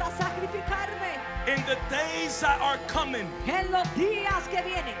 gusta sacrificarme. In the days that are coming, En los días que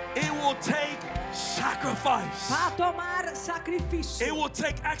vienen it will take sacrifice. va a tomar sacrificio. It will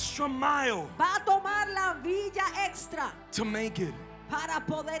take extra mile Va a tomar la villa extra to make it. para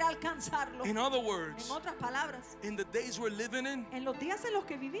poder alcanzarlo. In other En words, otras palabras, in the days we're living in, en los días en los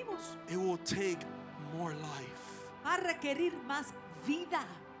que vivimos it will take more life. va a requerir más vida.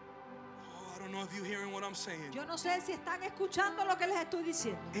 Oh, I don't know if you're hearing what I'm saying. Yo no sé si están escuchando lo que les estoy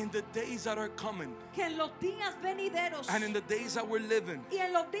diciendo. In the days that are coming Que en los días venideros and in the days that we're living, y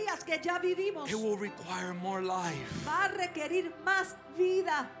en los días que ya vivimos it will require more life va a requerir más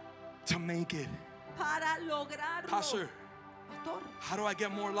vida to make it. para lograrlo. Pastor, Pastor, how do I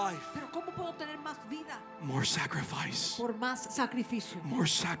get more life? pero ¿cómo puedo tener más vida? More sacrifice. Por más sacrificio. More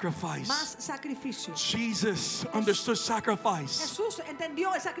sacrifice. Más sacrificio. Jesus understood sacrifice. Jesús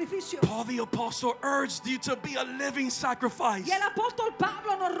entendió el sacrificio. Paul the apostle urged you to be a living sacrifice. Y el apóstol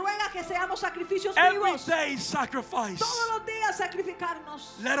Pablo nos ruega que seamos sacrificios Every vivos. day sacrifice. Todos los días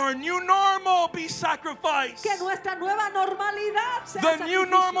sacrificarnos. Let our new normal be sacrifice. Que nuestra nueva normalidad sea The new sacrificio.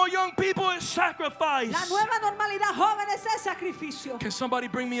 normal young people is sacrifice. La nueva normalidad, jóvenes, es sacrificio. Can somebody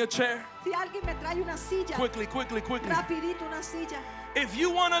bring me a chair? Si alguien me trae una silla, Quickly. rapidito una silla. If you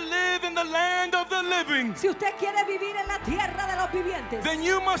want to live in the land of the living, Si usted quiere vivir en la tierra de los vivientes, then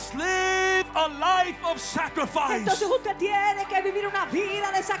you must live a life of sacrifice. entonces usted tiene que vivir una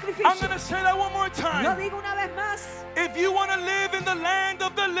vida de I'm sacrificio. going to say that one more Lo time. digo una vez más. If you want to live in the land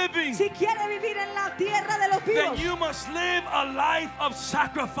of the living, Si quiere vivir en la tierra de los then vivos, you must live a life of entonces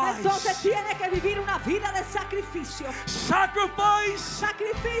sacrifice. tiene que vivir una vida de sacrificio. Sacrifice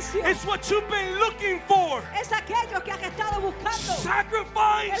Sacrificio is what you've been looking for. es aquello que has estado buscando. El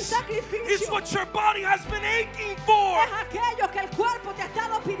Sacrifice sacrificio is what your body has been aching for. es aquello que el cuerpo te ha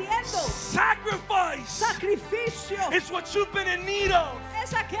estado pidiendo. Sacrifice Sacrificio is what you've been in need of.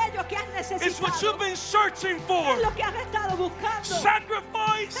 es aquello que has It's what you've necesitado. been searching for. Es lo que has estado buscando. El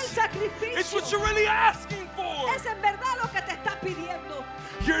Sacrifice sacrificio is what you're really asking for. es en verdad lo que te estás pidiendo.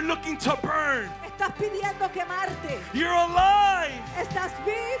 You're looking to burn. Estás pidiendo quemarte. You're alive Estás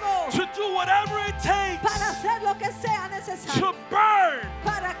vivo to do whatever it takes para hacer lo que sea to necesario. burn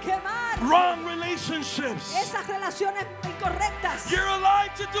Para quemar wrong relationships. esas relaciones incorrectas. You're alive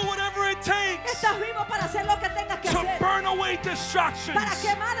to do whatever it takes Estás vivo para hacer lo que tengas que to hacer. burn away distractions, Para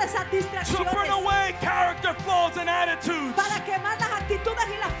quemar esas to burn distracciones. away character flaws and attitudes. Para quemar las actitudes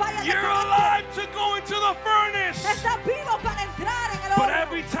y las fallas de You're carácter. alive to go into the furnace. Estás vivo para entrar en el But horno.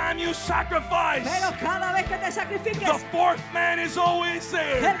 every time you sacrifice, Pero cada vez que te the sacrifiques, fourth man is always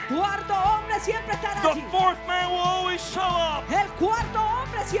there. el cuarto hombre siempre estará The allí. fourth man will always show up. El cuarto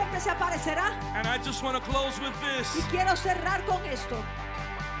hombre siempre se aparecerá. And I just want to close with Y this. quiero cerrar con esto.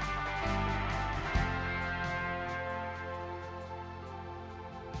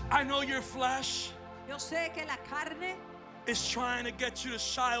 I know your flesh. Yo sé que la carne is trying to get you to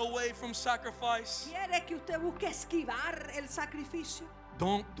shy away from sacrifice. quiere que usted busque esquivar el sacrificio,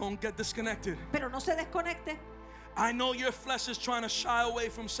 Don't get disconnected. pero no se desconecte. I know your flesh is trying to shy away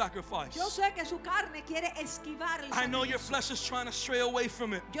from sacrifice. Yo sé que su carne quiere esquivar el I know your sacrificio. flesh is trying to stray away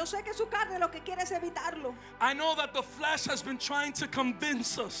from it. Yo sé que su carne lo que quiere es evitarlo. I know that the flesh has been trying to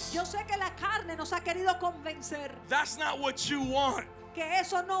convince us Yo sé que la carne nos ha querido convencer that's not what you want. que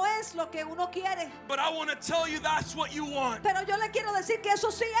eso no es lo que uno quiere. But I want to tell you that's what you want. Pero yo le quiero decir que eso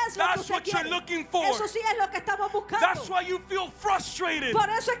sí es lo que That's usted what you're quiere. looking for. Eso sí es lo que estamos buscando. That's why you feel frustrated. Por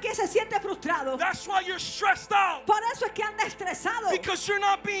eso es que se siente frustrado. That's why you're stressed out. Por eso es que anda estresado. Because you're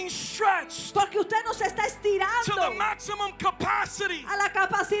not being stretched Porque usted no se está to the estirando maximum capacity a la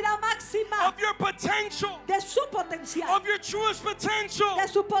capacidad máxima of your potential, de su potencial. of your truest potential. De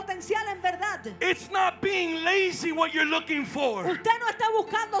su potencial en verdad. It's not being lazy what you're looking for. Usted no está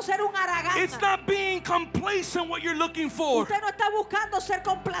buscando ser un It's aragán. not being complacent what you're looking for. Usted no está buscando ser It's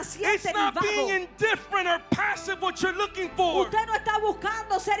complaciente ni not being vago. indifferent or passive what you're looking for. Usted no está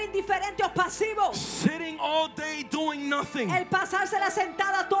buscando ser indiferente o pasivo. Sitting all day doing nothing El pasársela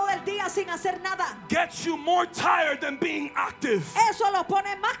sentada todo el día sin hacer nada. gets you more tired than being active. Eso lo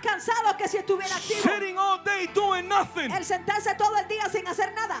pone más cansado que si estuviera activo. Sitting all day doing nothing, El sentarse todo el día sin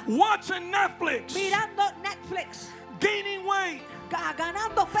hacer nada. watching Netflix, Mirando Netflix. gaining weight,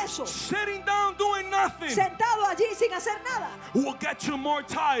 Ganando peso. sitting down doing nothing Sentado allí sin hacer nada. will get you more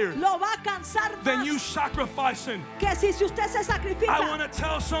tired Lo va a cansar than you más sacrificing. que si usted se I sacrifica. want to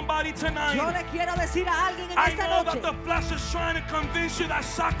tell somebody Yo tonight, le quiero decir a alguien en I esta know noche. that the flesh is trying to convince you that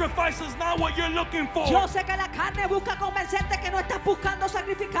sacrifice is not what you're looking for. Yo sé que la carne busca convencerte que no estás buscando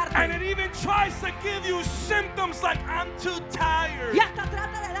sacrificarte. And it even tries to give you symptoms like I'm too tired. Y hasta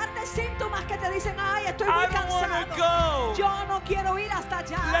trata de darte síntomas que te dicen, ay, estoy muy I don't want to cansado. go. Yo no quiero ir hasta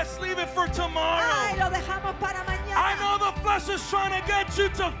allá. Let's leave it for Ay, tomorrow. lo dejamos para I mañana. know the flesh is trying to get you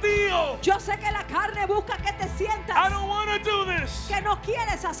to feel Yo sé que la carne busca que te I sientas don't want to do this. que no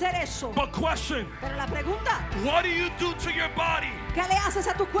quieres hacer eso. But question, Pero la pregunta, what do you do to your body ¿qué le haces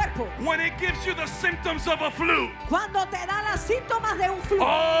a tu cuerpo when it gives you the symptoms of a flu? cuando te da los síntomas de un flu?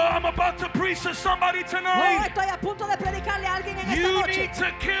 Oh, I'm about to preach to somebody Oh, tonight. estoy a punto de predicarle a alguien en esta You noche. need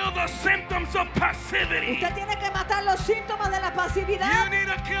to kill the symptoms of passivity. Usted tiene que matar los síntomas de la You pasividad. need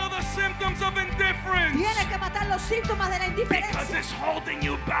to kill the symptoms of indifference. Tiene que matar los síntomas de la Because indiferencia. it's holding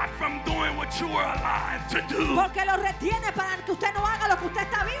you back from doing what you were alive to do. Porque lo retiene para que usted no haga lo que usted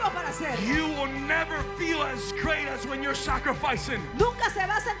está vivo para hacer. You will never feel as great as when you're sacrificing. Nunca se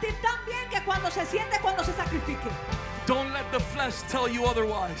va a sentir tan bien que cuando se siente cuando se sacrifique. Don't let the flesh tell you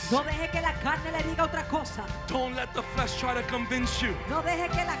otherwise. No deje que la carne le diga otra cosa. Don't let the flesh try to convince you. No deje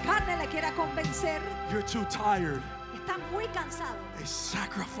que la carne le quiera convencer. You're too tired. Está muy cansado. A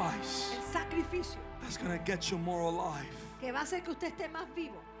sacrifice El sacrificio that's going to get you more alive. que va a hacer que usted esté más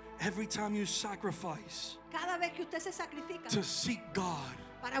vivo. Every time you sacrifice Cada vez que usted se sacrifica to seek God,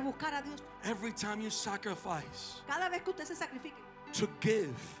 para buscar a Dios. every time you sacrifice Cada vez que usted se sacrifique to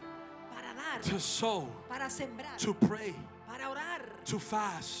give, para dar, to sow, para sembrar, to pray, para orar, to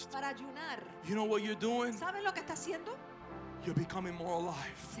fast, para ayunar. you know what you're doing? ¿Saben lo que está haciendo? You're becoming more alive.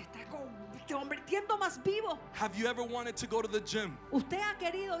 Se está convirtiendo más vivo. Have you ever wanted to go to the gym Usted ha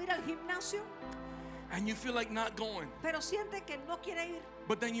querido ir al gimnasio, and you feel like not going, pero siente que no quiere ir.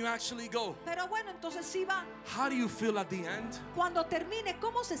 but then you actually go? Pero bueno, entonces sí va. How do you feel at the end? Cuando termine,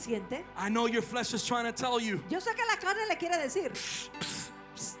 ¿cómo se siente? I know your flesh is trying to tell you, Yo sé que la carne le quiere decir,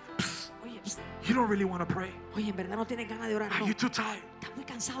 oye, you don't really want to pray. oye, en verdad no tienes ganas de orar. Are No. you too tired? Estás muy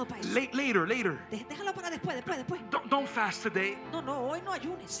cansado para eso. Later. Déjalo para después. Don't fast today. No, hoy no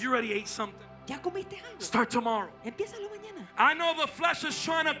ayunes. You already ate something. Ya comiste algo. Start tomorrow. Empiézalo mañana. I know the flesh is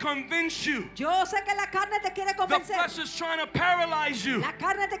trying to convince you. Yo sé que la carne te quiere The convencer. flesh is trying to paralyze you La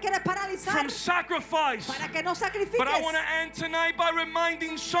carne te quiere paralizar from sacrifice. para que no sacrifiques. But I want to end tonight by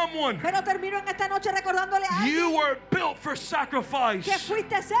reminding someone Pero termino en esta noche recordándole a you alguien were built for sacrifice. que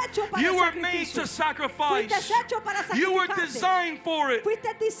fuiste hecho para You el were made sacrificio. to sacrifice. Fuiste hecho para You were sacrificarte. designed for it.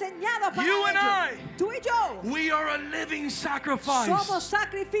 Fuiste diseñado para You and ello. I. Tú y yo We are a living sacrifice. somos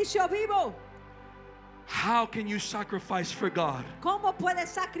sacrificio vivo. How can you sacrifice for God? ¿Cómo puede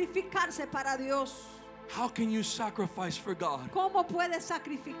sacrificarse para Dios? How can you sacrifice for God? ¿Cómo puede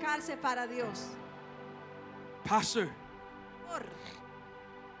sacrificarse para Dios? Pastor, Por-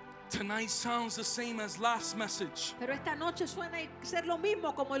 tonight sounds the same as last message. Pero esta noche suena a ser lo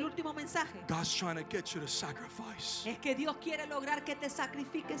mismo como el último mensaje. God's trying to get you to sacrifice. Es que Dios quiere lograr que te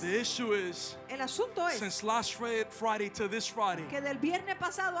sacrifiques. The issue is, El asunto es since last Friday to this Friday, que del viernes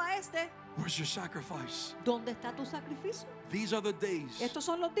pasado a este, where's your sacrifice? ¿dónde está tu sacrificio? These are the days Estos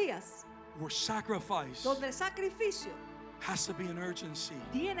son los días where sacrifice donde el sacrificio has to be an urgency.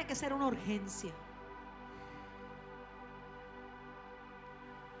 tiene que ser una urgencia.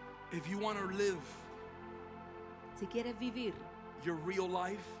 If you want to live Si quieres vivir your real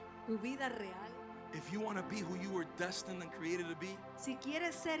life, tu vida real, if you want to be who you were destined and created to be, si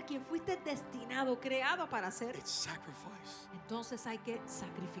quieres ser quien fuiste destinado, creado para ser, it's sacrifice. entonces hay que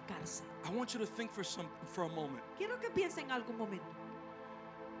sacrificarse. I want you to think for a moment. Quiero que piensen en algún momento.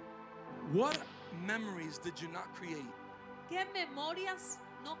 What memories did you not create? ¿Qué memorias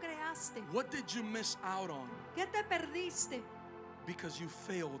no creaste? What did you miss out on ¿Qué te perdiste? because you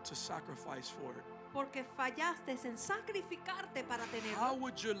failed to sacrifice for it? Porque fallaste en sacrificarte para How tenerlo.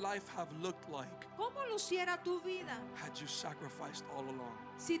 would your life have looked like ¿Cómo luciera tu vida had you sacrificed all along?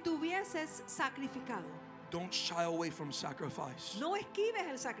 si te hubieses sacrificado? Don't shy away from sacrifice. No esquives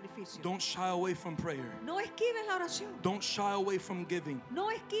el sacrificio. Don't shy away from prayer. No esquives la oración. Don't shy away from giving. No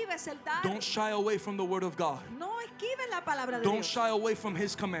esquives el dar. Don't shy away from the word of God. No esquives la palabra de Don't Dios. shy away from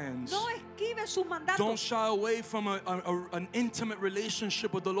his commands. No esquives sus mandatos. Don't shy away from an intimate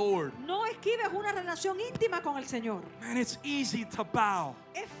relationship with the Lord. No esquives una relación íntima con el Señor. Man, it's easy to bow.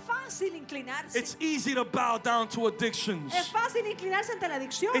 Es fácil inclinarse. It's easy to bow down to addictions. Es fácil inclinarse ante la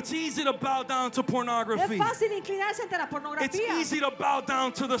adicción. It's easy to bow down to Es pornography. fácil inclinarse ante la It's pornografía. easy to bow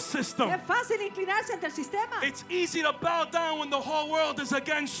down to the system. Es fácil inclinarse ante el sistema. It's easy to bow down when the whole world is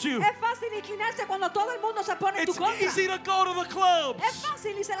against you. Es fácil inclinarse cuando todo el mundo se pone en tu It's contra. easy to go to the clubs. Es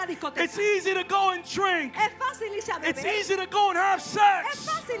fácil irse a la discoteca. It's easy to go and drink. Es fácil irse a It's beber. easy to go and have Es sex.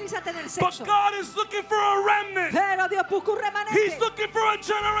 fácil irse a tener But sexo. God is looking for a remnant. Pero Dios busca un remanente. He's looking for a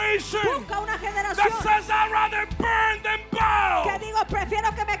generation Busca una that generación says, I'd rather burn than bow. que digo,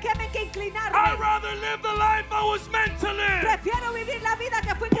 prefiero que me quemen que inclinarme. I'd rather live the life I was meant to live. Prefiero vivir la vida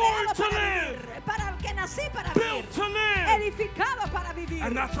que fui Born creado to para live. vivir. Para que nací para Built vivir. to live. Edificado para vivir.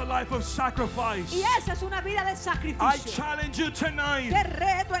 And that's a life of sacrifice. Y esa es una vida de I sacrificio. challenge you tonight. Te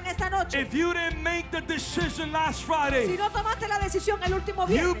reto en esta noche. If you didn't make the decision last Si Friday, no tomaste la decisión el último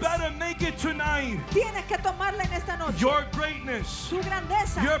you viernes, better make it tonight. tienes que tomarla en esta noche. Your greatness, Tu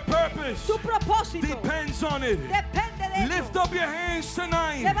grandeza, your purpose tu propósito, depends on it. depende de Lift ello. up your hands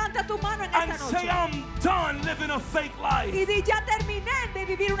tonight Levanta tu mano en and esta say, noche I'm done living a fake life. y di, ya terminé de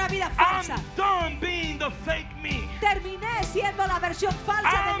vivir una vida I'm falsa. done being the fake me. Terminé siendo la versión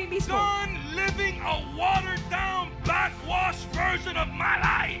falsa de mí I'm mismo. done living a watered down, backwash version of my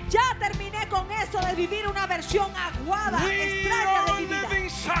life. Ya terminé con eso de vivir una versión aguada, We extraña de are mi vida. living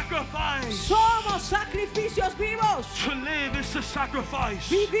sacrifice. Somos sacrificios vivos. To live is to sacrifice.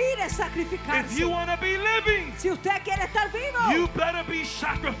 Vivir es If sacrificarse. you want to be living, Si usted quiere estar vivo, you better be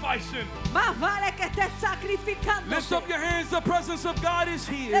sacrificing. más vale que esté Lift sacrificándose. up your hands. The presence of God is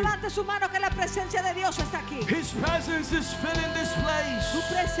here. Levante su mano que la presencia de Dios está aquí. His presence is filling this Su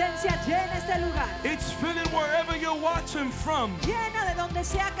place. presencia llena este lugar. It's filling wherever you're watching from. Llena de donde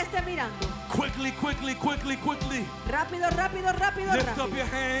sea que esté mirando. Quickly, quickly, quickly, quickly. Rápido, rápido, rápido, Lift up rápido. your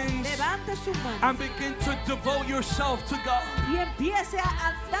hands Levante su mano and begin to devote yourself to God. y empiece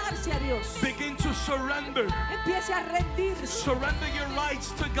a darse a Dios. Begin to surrender. Empiece a rendirse. Surrender your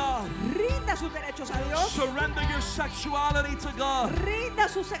rights to God. Rinda sus derechos a Dios. Surrender your sexuality to God. Rinda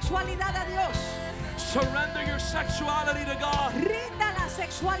su sexualidad a Dios. Surrender your sexuality to God. Rinda la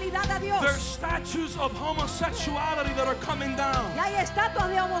sexualidad a Dios. There's statues of homosexuality that are coming down. Y hay estatuas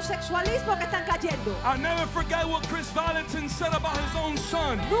de homosexualismo que están cayendo. I'll never forget what Chris Valentin said about his own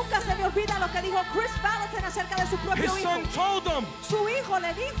son. Nunca se me olvida lo que dijo Chris Valentin acerca de su His propio son hijo. told him, Su hijo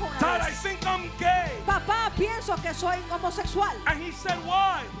le dijo una Dad, I vez, think I'm gay. papá, pienso que soy homosexual. And he said,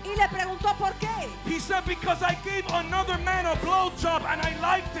 why? Y le preguntó por qué. He said, because I gave another man a blowjob and I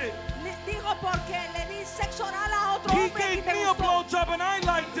liked it. Digo porque le di sexo oral a otro He hombre y gave me me a gustó. blowjob and I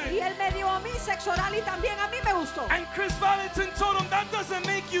liked Y it. él me dio a mí sexo oral y también a mí me gustó. And Chris Valentin told him, that doesn't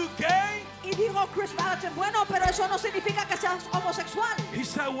make you gay. Y dijo Chris Valentin, bueno, pero eso no significa que seas homosexual. He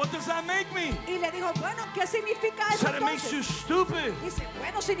said, what does that make me? Y le dijo, bueno, ¿qué significa He eso said, it makes you entonces? stupid. Dice,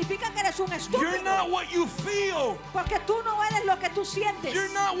 bueno, significa que eres un You're estúpido. not what you feel. Porque tú no eres lo que tú sientes.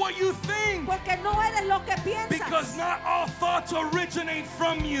 You're not what you think. Porque no eres lo que Because piensas. not all thoughts originate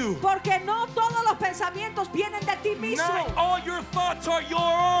from you. Porque no todos los pensamientos vienen de ti mismo. Not all your thoughts are your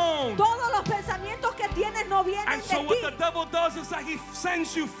own. Todos los pensamientos que tienes no vienen And so de what the ti. devil does is that he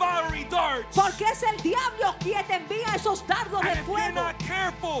sends you fiery darts. Porque es el diablo quien te envía esos dardos And de if you're fuego. not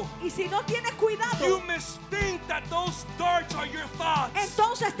careful, Y si no tienes cuidado, you misthink that those darts are your thoughts.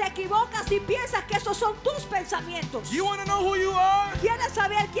 entonces te equivocas y piensas que esos son tus pensamientos. You want to know who you are? ¿Quieres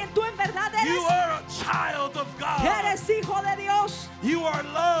saber quién tú en verdad You eres? are a child of God. Eres hijo de Dios. You are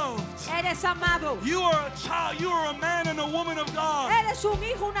loved. Eres amado. You are a child. You are a man and a woman of God. Eres un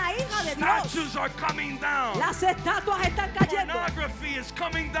hijo, una hija de Dios. Statues are coming down. Las estatuas están cayendo. Pornography is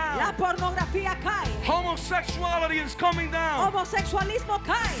coming La down. pornografía cae. Homosexuality is coming down. Homosexualismo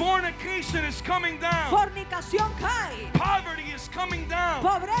cae. Fornication is coming down. Fornicación cae. Poverty is coming down.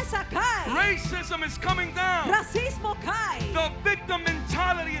 Pobreza cae. Racism is coming down. Racismo cae. The victim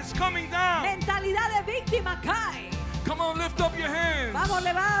mentality is coming down. Mentalidad de víctima cae. Come on, lift up your hands. Vamos,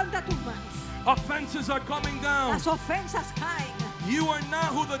 levanta tus manos. Offenses are coming down. Las ofensas caen. You are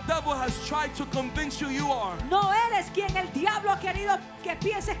not who the devil has tried to convince you are. No eres quien el diablo ha querido que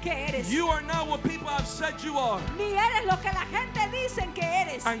pienses que eres. You are not what people have said you are. Ni eres lo que la gente dicen que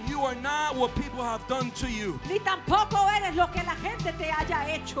eres. And you are not what people have done to you. Ni tampoco eres lo que la gente te haya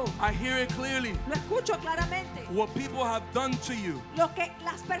hecho. I hear it clearly. Lo escucho claramente. What people have done to you. Lo que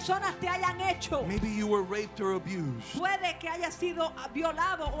las personas te hayan hecho. Maybe you were raped or abused. Puede que hayas sido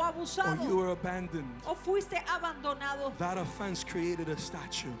violado o Or abusado. you were abandoned. O fuiste abandonado. That offense created a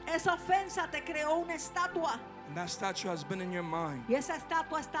statue. Esa ofensa te creó una estatua. And that statue has been in your mind. Y esa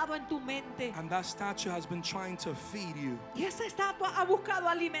estatua ha estado en tu mente. And that statue has been trying to feed you Y esa estatua ha buscado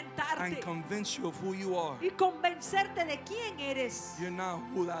and alimentarte convince you of who you are. y convencerte de quién eres. You're not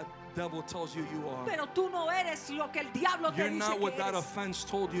who that devil tells you you are. Pero tú no eres lo que el diablo te You're dice not que what that eres. offense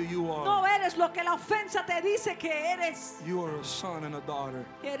told you you No are. eres lo que la ofensa te dice que eres. You are a son and a daughter.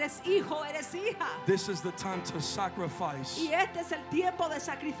 Eres hijo, eres hija. This is the time to sacrifice Y este es el tiempo de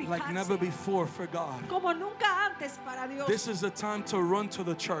like never sacrificarse before for God. como nunca antes para Dios. This is the time to run to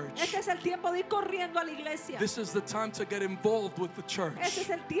the Este church. es el tiempo de ir corriendo a la iglesia. This is the time to get involved with the Este church. es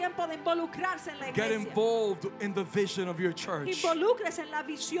el tiempo de involucrarse en la Get iglesia. involved in the vision of your church. Involúcrese en la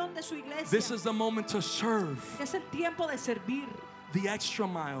visión de su iglesia. This is the moment to serve Es el tiempo de servir, the extra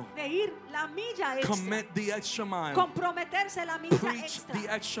mile. de ir la milla extra. Commit the extra mile. Comprometerse la milla Preach extra.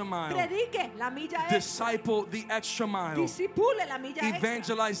 the extra mile. Predique la milla extra. Disciple the extra mile. Disipule la milla extra.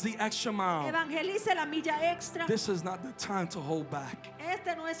 Evangelize the extra mile. Evangelice la milla extra. This is not the time to hold back.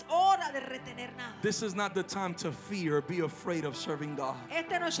 Este no es hora de retener nada. This is not the time to fear or be afraid of serving God.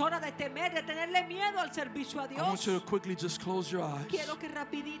 Este no es hora de temer, de tenerle miedo al servicio a I want Dios. you to quickly just close your eyes. Quiero que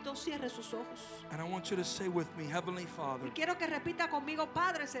rapidito cierre sus ojos. And I want you to say with me, Heavenly Father, Y quiero que repita conmigo,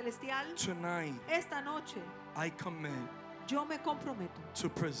 Padre Celestial, tonight esta noche I commit yo me comprometo to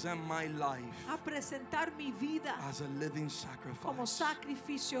present my life a presentar mi vida as a living como sacrifice.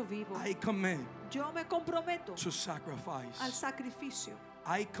 sacrificio vivo. I commit Yo me comprometo to sacrifice. al sacrificio.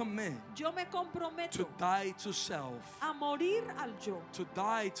 I commit Yo me to comprometo die to self, a morir al yo, to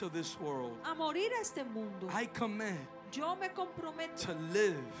die to this world. a morir a este mundo. I commit Yo me comprometo to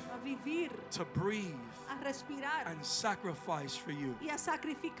live, a vivir, to breathe, a respirar and sacrifice for you. y a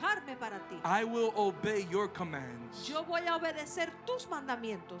sacrificarme para ti. I will obey your commands. Yo voy a obedecer tus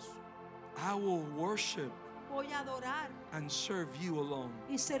mandamientos. I will worship Voy a adorar and serve you alone.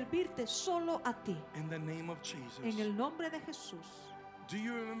 y servirte solo a ti. In the name of En Jesus. el nombre de Jesús. Do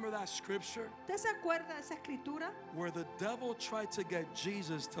you remember that scripture ¿Usted se acuerda de esa escritura? where the devil tried to get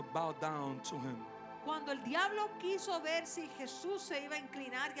Jesus to bow down to him? Cuando el diablo quiso ver si Jesús se iba a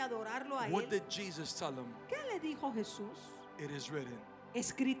inclinar y adorarlo a What él. did Jesus tell him? ¿Qué le dijo Jesús? It is written,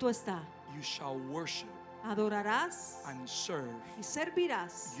 Escrito está. you shall worship Adorarás and serve y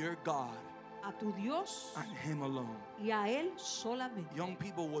servirás your God a tu Dios and him alone. y a Él solamente. Young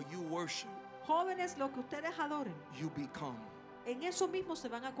people, what you worship, Jóvenes, lo que ustedes adoren, you become. en eso mismo se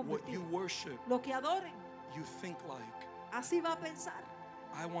van a What convertir. you worship, Lo que adoren, you think like. así va a pensar.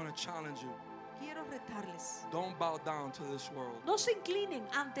 I want to challenge you. Quiero retarles. Don't bow down to this world. No se inclinen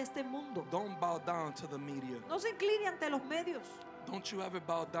ante este mundo. Don't bow down to the media. No se inclinen ante los medios. Don't you ever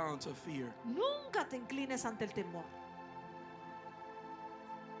bow down to fear. Nunca te inclines ante el temor.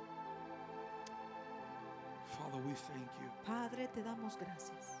 Father, we thank you. Padre, te damos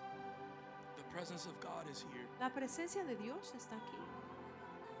gracias. The presence of God is here. La presencia de Dios está aquí.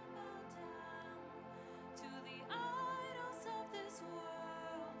 To the idols of this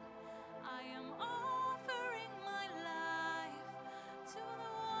world, I am offering my life to the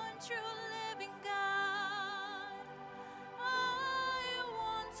one true living God. I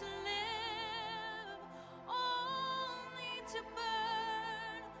want to live only to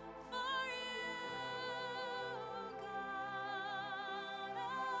burn for you, God.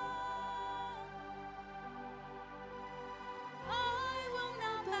 I will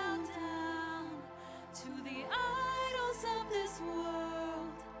not bow down to the idols of this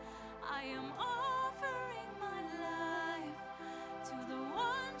world. I am offering my life to the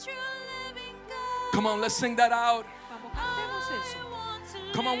one true living God. Come on, let's sing that out. Vamos, cantemos eso. I want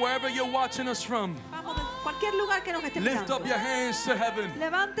to Come on, wherever you're watching us from. Vamos, cualquier lugar que nos esté Lift mirando, up your hands to heaven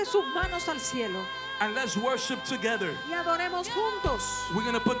levante sus manos al cielo and let's worship together. y adoremos juntos. We're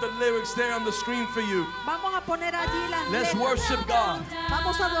going to put the lyrics there on the screen for you. Vamos a poner allí las Let's letras. worship God.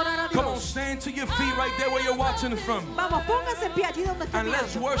 Vamos a adorar a Come on, Dios. stand to your feet right there where you're watching from. Vamos, póngase en pie allí donde esté And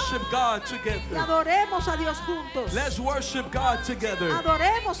let's mirando. worship God Y together. adoremos a Dios juntos. Let's worship God together.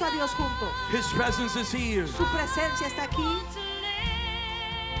 Adoremos a Dios juntos. His presence is here. Su presencia está aquí. To live,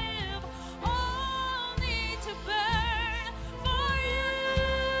 all need to burn for you,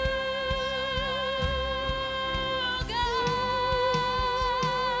 God.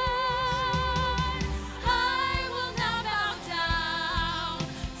 I will not bow down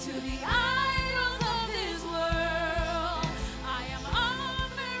to the idols of this world. I am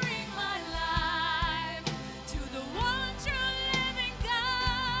offering my life to the one true living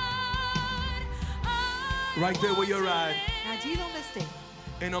God. Right there where you're at. Allí donde esté.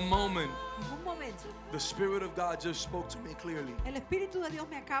 In a moment, En un momento, the Spirit of God just spoke to me clearly el Espíritu de Dios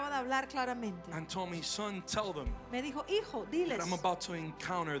me acaba de hablar claramente. and told me, son, tell them Me dijo, hijo, that diles I'm about to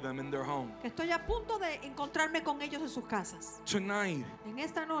encounter them in their home. que estoy a punto de encontrarme con ellos en sus casas. Tonight, En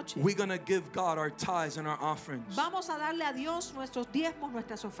esta noche we're going to give God our tithes and our offerings. vamos a darle a Dios nuestros diezmos,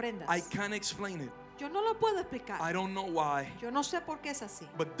 nuestras ofrendas. I can't explain it. Yo no lo puedo explicar. I don't know why, Yo no sé por qué es así.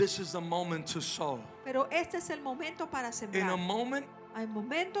 but this is the moment to sow. Pero este es el momento para In a sembrar. moment, Hay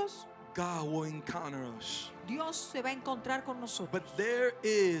momentos, God will encounter us. Dios se va a encontrar con nosotros. But there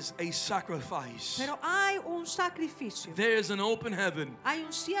is a sacrifice. Pero hay un sacrificio. There is an open heaven Hay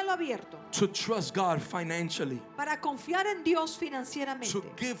un cielo abierto to trust God financially, para confiar en Dios financieramente. to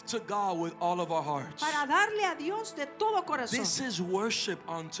give to God with all of our hearts. Para darle a Dios de todo corazón. This is worship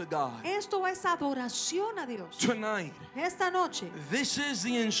unto God. Esto es adoración a Dios. Tonight, Esta noche, this is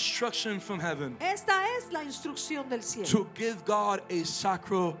the instruction from heaven esta es la instrucción del cielo. to give God a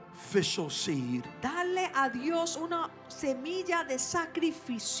sacrificial seed. Darle a Dios una semilla de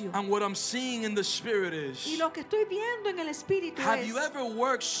sacrificio. And what I'm seeing in the Spirit Y is, lo que estoy viendo en el Espíritu have es, you ever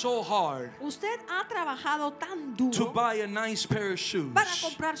worked so hard usted ha trabajado tan to duro buy a nice pair of shoes, para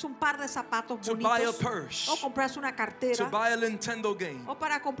comprarse un par de zapatos to buy a bonitos, purse, o comprarse una to cartera, buy a Nintendo game, o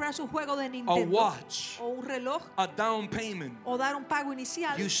para comprarse un juego de a Nintendo, watch, o un reloj, a down payment? o dar un pago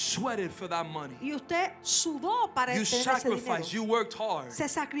inicial. You sweated for that money. Y usted sudó para You tener ese dinero. sacrificed. You worked hard. Se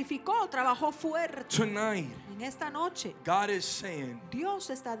sacrificó, trabajó fuerte. Tonight, En esta noche, God is saying, Dios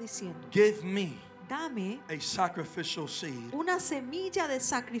está diciendo, give me dame a sacrificial seed. una semilla de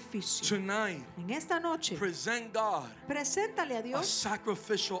sacrificio. Tonight, En esta noche, present God preséntale a a Dios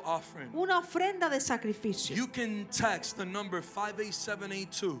sacrificial offering. una ofrenda de sacrificio. You can text the number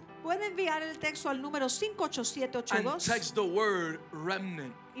 58782 Puede enviar el texto al número and 58782 text the word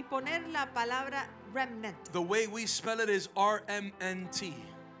remnant. y poner la palabra remnant. The way we spell it is RMNT.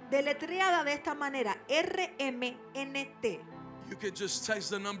 Deletreada de esta manera, RMNT. You could just text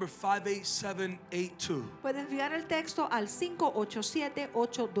the number 58782 Puede enviar el texto al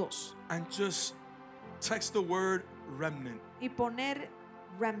 58782 and just text the word remnant. y poner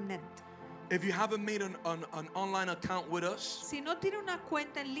remnant. If you haven't made an online account with us, Si no tiene una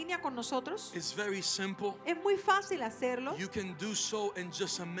cuenta en línea con nosotros, it's very simple. es muy fácil hacerlo You can do so in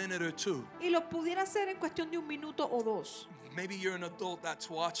just a minute or two. y lo pudiera hacer en cuestión de un minuto o dos. Maybe you're an adult that's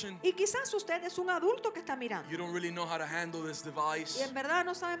watching. Y quizás usted es un adulto que está mirando You don't really know how to handle this y device. en verdad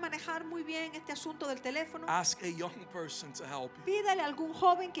no sabe manejar muy bien este asunto del teléfono. Ask a young person to help you. Pídale a algún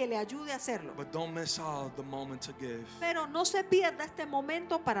joven que le ayude a hacerlo. But don't miss out the moment to give. Pero no se pierda este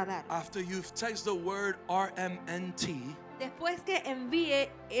momento para dar. After you've texted the word RMNT, Después que envíe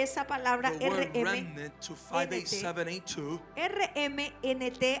esa palabra the word remnant to 58782,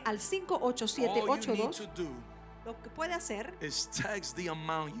 RMNT al all you need 58782, to do lo que puede hacer, is text the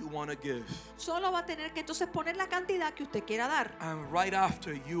amount you want to give. solo va a tener que entonces poner la cantidad que usted quiera dar. And right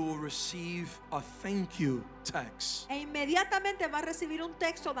after, you will receive a thank you text E inmediatamente va a recibir un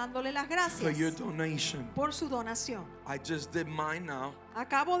texto dándole las for your gracias donation. por su donación. I just did mine now.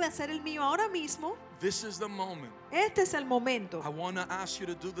 Acabo de hacer el mío ahora mismo. This is the moment. Este es el momento I want to ask you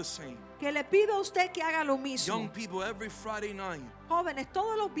to do the same. que le pido a usted que haga lo Young mismo. people, every Friday night, Jóvenes,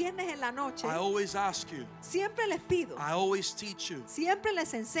 todos los viernes en la noche, I always ask you, siempre les pido, I always teach you, siempre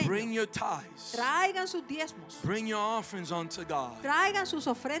les enseño, bring your tithes, traigan sus diezmos, bring your offerings unto God. traigan sus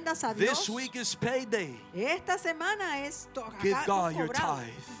ofrendas a Dios. This week is payday. Esta semana es Give acá God hemos your cobrado.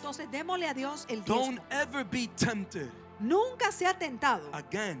 tithe. Entonces démosle a Dios el Don't diezmo. ever be tempted Nunca sea tentado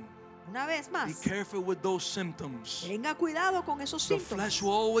again Una vez Be más, careful with those symptoms. tenga cuidado con esos The síntomas. flesh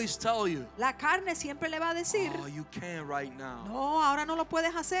will always tell you, La carne siempre le va a decir, oh, you can't right now. no, ahora no lo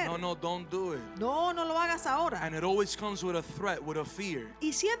puedes hacer. No, don't do it. No, no lo hagas ahora. And it always comes with a threat, with a fear.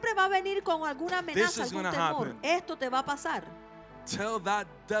 Y siempre va a venir con alguna amenaza, is algún gonna temor. happen. Esto te va a pasar. Tell that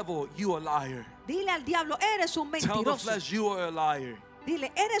devil you a liar. Dile al diablo, eres un Tell the mentiroso. flesh you are a liar.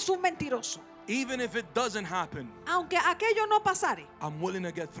 Dile, eres un mentiroso. Even if it doesn't happen, Aunque aquello no pasare, I'm willing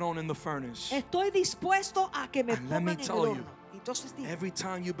to get thrown in the furnace. estoy dispuesto a que me And let me pongan en el tell you, horno. Entonces diga, Every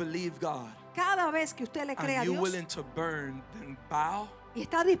time you believe God cada vez que usted le cree a and you're Dios willing to burn, then bow, y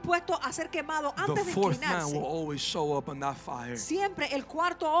está dispuesto a ser quemado the antes de fourth man inclinarse, will always show up on that fire. siempre el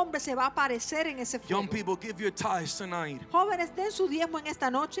cuarto hombre se va a aparecer en ese Young fuego. people, give your tithes tonight Jóvenes, den su diezmo en esta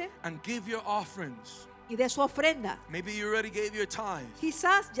noche and give your offerings. y de su ofrenda. Maybe you already gave your tithe.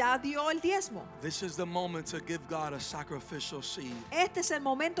 Quizás ya dio el diezmo. This is the moment to give God a sacrificial seed. Este es el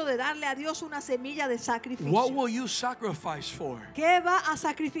momento de darle a Dios una semilla de sacrificio. What will you sacrifice for? ¿Qué va a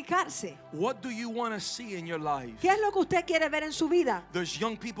sacrificarse? What do you want to see in your life? ¿Qué es lo que usted quiere ver en su vida? There's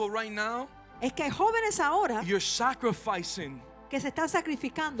young people right now, Es que hay jóvenes ahora you're sacrificing que se están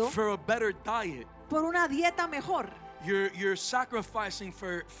sacrificando for a better diet. por una dieta mejor. You're sacrificing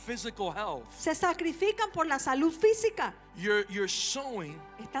for physical health. Se sacrifican por la salud física. You're sowing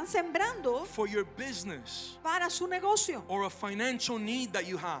Están sembrando for your business para su negocio or a financial need that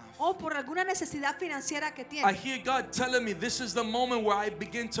you have. o por alguna necesidad financiera que I tiene. hear God telling me this is the moment where I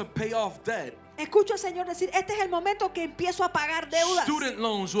begin to pay off debt. Escucho al Señor decir, este es el momento que empiezo a pagar deudas. Student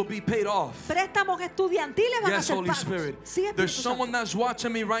loans will be paid off. Préstamos estudiantiles van a Yes, ser Holy pagos. Spirit. Sí, Espíritu There's Santo. someone that's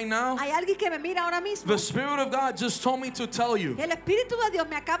watching me right now. Hay alguien que me mira ahora mismo. The Spirit of God just told me to tell you. El Espíritu de Dios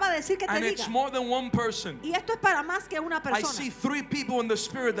me acaba de decir que te And diga. it's more than one person. Y esto es para más que una I persona. see 3 people in the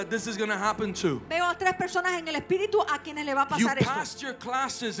Spirit that this is going to happen to. Veo a 3 personas en el Espíritu a quienes le va a You pasar esto. passed your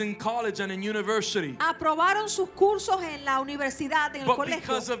classes in college and in university. Aprobaron sus cursos en la universidad, en el But colegio.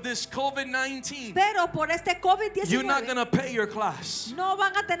 because of this COVID-19, Pero por este you're not COVID-19 going to pay your class. no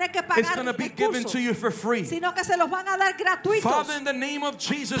van a tener que It's pagar going to be el given curso, to you for free. sino que se los van a dar gratuitos. Father, in the name of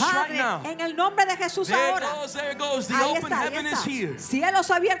Jesus right Padre, now. en el nombre de Jesús There ahora. goes. The Ahí open está, ahí heaven está. is here. Cielos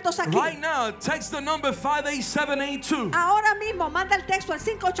abiertos aquí. Right now, text the number 58782 Ahora mismo manda el texto al and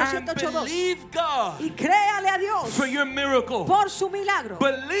 58782 believe God y créale a Dios for your miracle. por su milagro.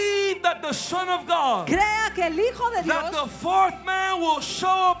 Believe that the Son of God, Crea que el Hijo de that Dios, the fourth man will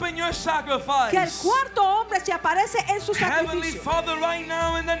show up in your que el sacrifice. cuarto hombre se aparece en su Heavenly sacrificio. Father, right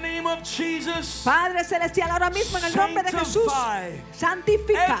now in the name of Jesus, Padre Celestial, ahora mismo en el nombre de Jesús, sanctify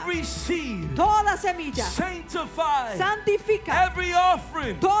santifica every seed, toda semilla, sanctify santifica every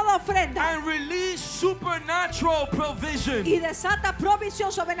offering, toda ofrenda and release supernatural provision. y desata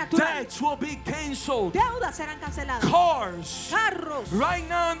provisión sobrenatural. Debts will be canceled. Deudas serán canceladas. Cars. Carros. Right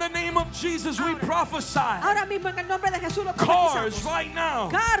now, in the name of Jesus, we prophesy. Ahora mismo en el nombre de Jesús lo Cars profetizamos. right now.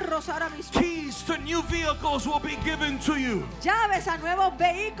 Carros ahora mismo. Keys to new vehicles will be given to you. Llaves a nuevos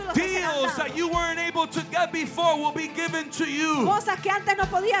vehículos que serán Deals dados. that you weren't able to get before will be given to you. Cosas que antes no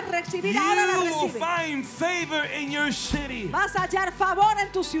podías recibir, ahora las You will recibes. find favor in your city. Vas a hallar favor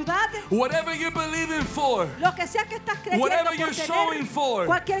en tu ciudad. Whatever you're believing for. Lo que sea que estás creyendo Whatever por you're tener, sowing for.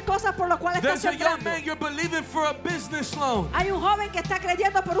 cualquier cosa por lo cual estás There's a young sembrando. man you're believing for a business loan. Hay un joven que está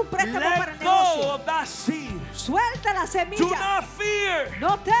creyendo por un préstamo para el Let go negocio. of that seed. Suelta la Do semilla. not fear.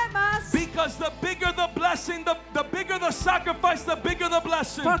 No temas, Because the bigger the blessing, the bigger the sacrifice, the bigger the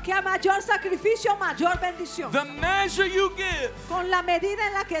blessing. porque a mayor sacrificio, mayor bendición. The measure you give Con la medida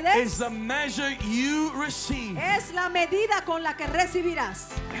en la que is des, the measure you receive. es la medida con la que recibirás.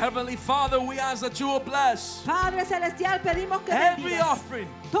 Heavenly Father, we ask that you will bless Padre Celestial, pedimos que every bendigas offering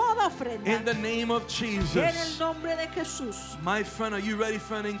toda ofrenda in the name of en el Jesus. nombre de Jesús. My friend, are you ready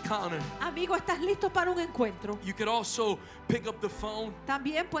for an encounter? Amigo, ¿estás listo para un encuentro? You could also pick up the phone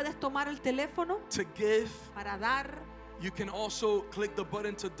También puedes tomar el teléfono to give. para dar. You can also click the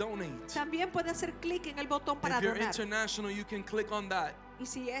button to donate. También puedes hacer clic en el botón para If you're donar. international, you can click on that. Y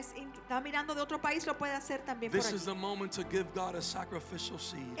si está mirando de otro país, lo puede hacer también por This is allí. the moment to give God a sacrificial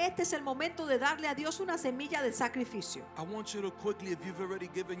seed. Este es el momento de darle a Dios una semilla de sacrificio. I want you to quickly, if you've already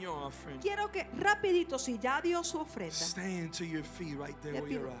given your offering, Quiero que rapidito, si ya dio su ofrenda, stand to your feet right there le where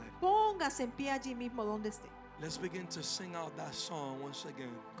pido, you're at. póngase en pie allí mismo donde esté. Let's begin to sing out that song once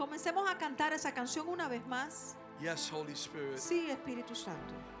again. Comencemos a cantar esa canción una vez más. Yes, Holy Spirit. Sí, Espíritu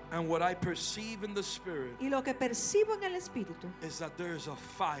Santo. And what I perceive in the Spirit Y lo que percibo en el Espíritu is that there is a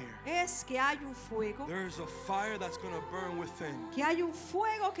fire. es que hay un fuego, There is a fire that's going to burn within. que hay un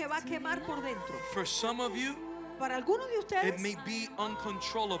fuego que va a quemar por dentro. For some of you, Para algunos de it ustedes may be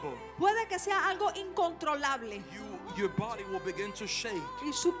uncontrollable. puede que sea algo incontrolable. You your body will begin to shake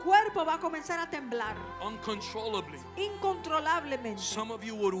y su cuerpo va a comenzar a temblar uncontrollably. incontrolablemente. Some of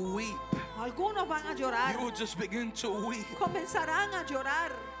you would weep. Algunos van a llorar, You would just begin to weep. comenzarán a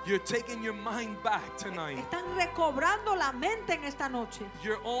llorar. You're taking your mind back tonight. Están recobrando la mente en esta noche.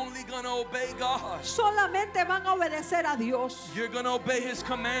 You're only going to obey God. Solamente van a obedecer a Dios. You're going to obey His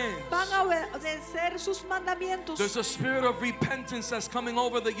commands. Van a obedecer sus mandamientos. There's a spirit of repentance that's coming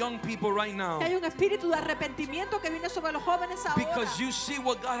over the young people right now. Hay un espíritu de arrepentimiento que viene sobre los jóvenes ahora. Because you see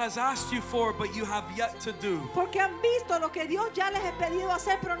what God has asked you for, but you have yet to do. Porque han visto lo que Dios ya les ha pedido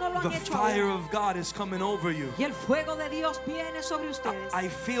hacer, pero no lo han The hecho fire aún. of God is coming over you. Y el fuego de Dios viene sobre ustedes. I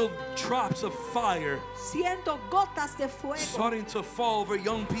feel drops of fire Siento gotas de fuego starting to fall over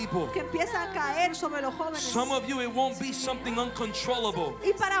young people. que empiezan a caer sobre los jóvenes. Some of you, it won't be something uncontrollable.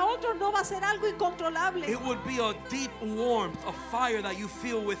 Y para otros no va a ser algo incontrolable, It would be a deep warmth, a fire that you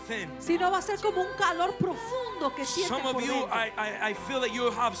feel within. sino va a ser como un calor profundo que sienten Some por of you, dentro. I feel that you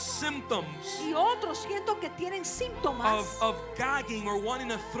have symptoms Y otros siento que tienen síntomas of gagging or wanting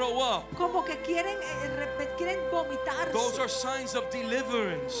to throw up. como que quieren vomitarse. Those are signs of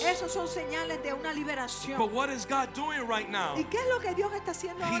deliverance. Esos son señales de una liberación. But what is God doing right now? ¿Y qué es lo que Dios está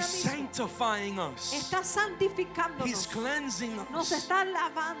haciendo ahora He's mismo? sanctifying us. Está He's santificándonos. cleansing Nos us. está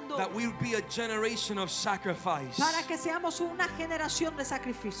lavando That we would be a generation of sacrifice. para que seamos una generación de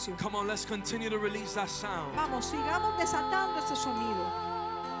sacrificio. Come on, let's continue to release that sound. Vamos, sigamos desatando ese sonido.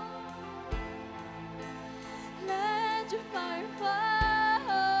 Let your fire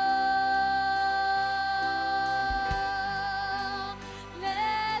fall.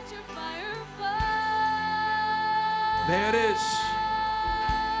 Let your fire fall. There it is.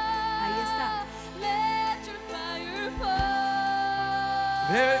 Ahí está. Let your fire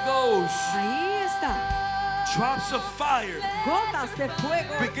fall. There it goes. Ahí está. Drops of fire Gotas de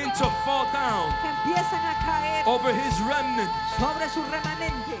fuego begin to fall down que empiezan a caer over His remnant, sobre su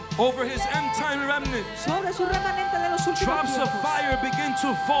remanente, over His end time remnant. sobre su remanente de los últimos Drops of tiempos. fire begin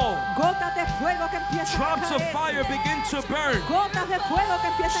to fall. Gotas de fuego que empiezan a Drops of caer. fire begin to burn. Gotas de fuego que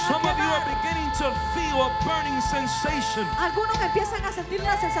empiezan Some a of you are quemar. beginning to feel a burning sensation. Algunos empiezan a sentir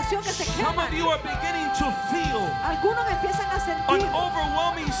una sensación que se Some quema. of you are beginning to feel Algunos empiezan a an sentir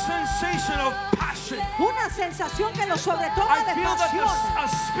overwhelming sensation of passion. una sensación que los sobretoma I de feel that pasión. a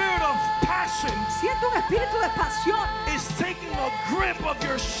spirit of passion Siento un espíritu de pasión is taking a grip of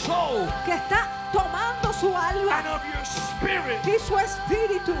your soul que está tomando su and alma of your spirit. y su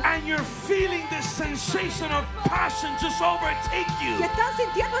espíritu. And you're feeling this sensation of passion just overtake Que you. están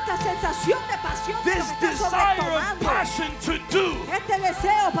sintiendo esta sensación de pasión que This los está desire of sobretomando. passion to do. Este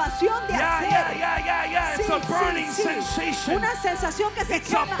deseo, pasión de Yeah, hacer. yeah. It's Sí, a burning sí, sí. sensation. Una sensación que se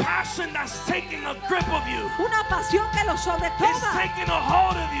It's a quema. passion that's taking a grip of you. Una pasión que los It's sobretoma. taking a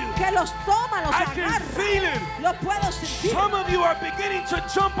hold of you. Que los toma, los I can agarra. feel it. Lo puedo sentir. Some of you are beginning to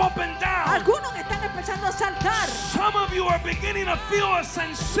jump up and down. Algunos están empezando a saltar. Some of you are beginning to feel a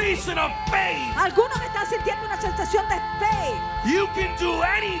sensation of faith. Algunos están sintiendo una sensación de fe. You can do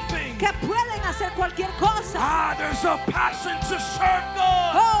anything. Que pueden hacer cualquier cosa. There's a passion to serve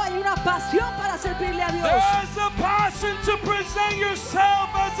God. Oh, hay una pasión para servirle a Dios. There's a passion to present yourself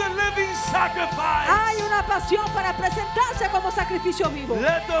as a living sacrifice. Hay una pasión para presentarse como sacrificio vivo.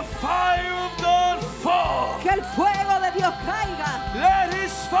 Let the fire of God fall. Que el fuego de Dios caiga. Let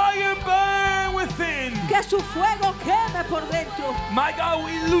His fire burn within. Que su fuego queme por dentro. My God,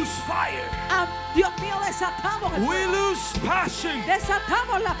 we lose fire. Ah, Dios mío, desatamos el We fuego. lose passion.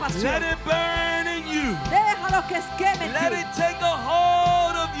 Desatamos la pasión. Let it burn in you. Déjalo que queme en Let ti. it take a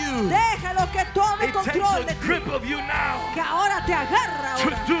hold of you. Déjalo que tome It takes control de a ti. grip of you now Que ahora te agarra to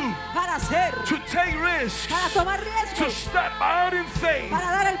ahora do, para hacer, to take risks, para tomar to riesgos, step out in faith,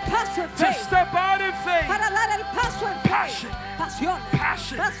 para dar el paso en to fe, step out in faith. para dar el paso en fe. Passion. Pasión,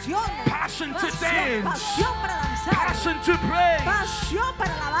 Passion. pasión, Passion to dance. pasión para danzar, Passion to praise. pasión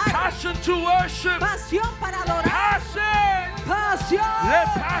para alabar, Passion to worship. pasión para adorar, Passion. pasión. Let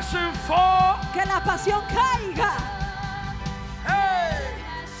passion fall. Que la pasión caiga. Hey.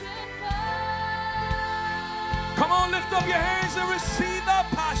 Come on, lift up your hands and receive that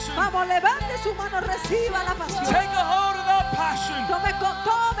passion. Vamos, levante su mano, reciba la pasión. Take a hold of that passion.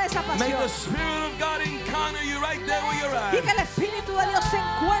 Tome esa May the pasión. Spirit of God encounter you right there where you're Y at. que el Espíritu de Dios se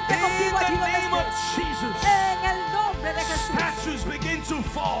encuentre In contigo allí the donde name of estés. Jesus, En el nombre de Jesús. statues begin to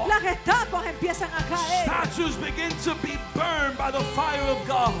fall. Las estatuas empiezan a caer. Statues begin to be burned by the fire of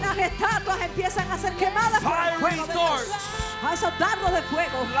God. Las estatuas empiezan a ser quemadas por el Fiery fuego de Dios. darts a esos dardos de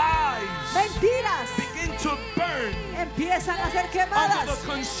fuego. lies Mentiras begin to burn empiezan a ser under quemadas the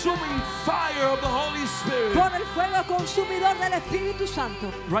consuming fire of the Holy Spirit. por el fuego consumidor del Espíritu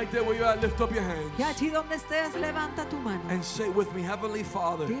Santo. Right there where you're at, lift up your hands Y allí donde estés, levanta tu mano. and say with me, Heavenly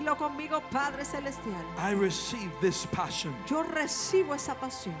Father, Dilo conmigo, Padre Celestial. I receive this passion, Yo recibo esa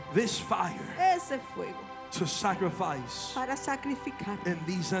pasión, this fire ese fuego, to sacrifice para sacrificarme in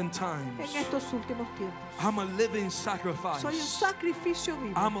these end times. en estos últimos tiempos. I'm a living Soy un sacrifice. sacrificio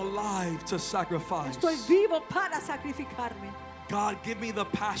vivo. I'm alive to sacrifice. Estoy vivo para sacrificarme. God, give me the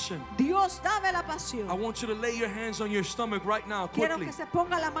passion. Dios, dame la I pasión. want you to lay your hands on your stomach right now, Quiero quickly, que se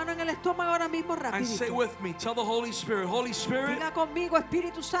ponga la mano en el estómago ahora mismo and say rapidito. with me, tell the Holy Spirit, Holy Spirit, Diga conmigo,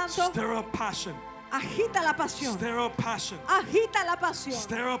 Espíritu Santo, stir up passion. agita la pasión. Stir up passion. Agita la pasión.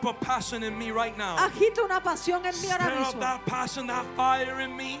 Stir up a passion in me right now. Agita una pasión en mí Stir ahora up mismo. that passion, that fire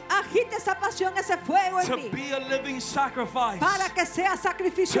in me Agita esa pasión, ese fuego en to mí. be a living sacrifice, Para que sea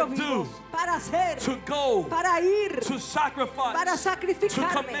sacrificio To vivo. do. Para hacer. to go, Para ir. to sacrifice, Para to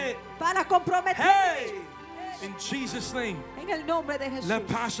sacrificarme. commit. Para comprometerme. Hey! In Jesus' name, En el nombre de Jesús. let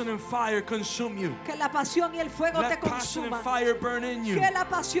passion and fire consume you. Que la pasión y el fuego te Let passion and consuman. fire burn in you. Que la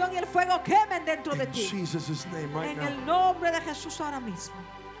pasión y el fuego quemen dentro de In ti. Jesus' name right En now. el nombre de Jesús ahora mismo.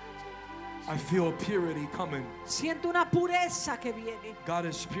 I feel purity coming. Siento una pureza que viene. God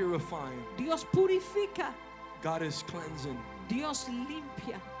is purifying. Dios purifica. God is cleansing Dios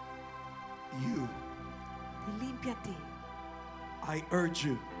limpia. you. Te limpia a ti. I urge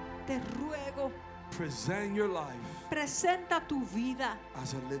you, Te ruego, present your life presenta tu vida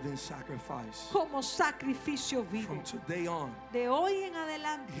as a living sacrifice. como sacrificio vivo. From today on, De hoy en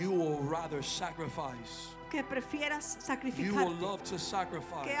adelante, you will rather sacrifice. que prefieras You will sacrificarte, love to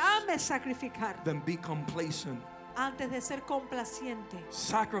sacrifice que ames sacrificar than be complacent. antes de ser complaciente.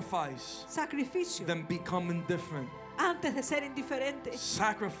 Sacrifice Sacrificio than become indifferent. antes de ser indiferente.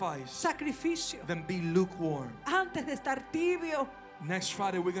 Sacrifice Sacrificio than be lukewarm. antes de estar tibio. Next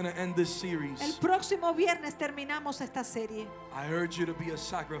Friday, we're going to end this series. El próximo viernes terminamos esta serie I urge you to be a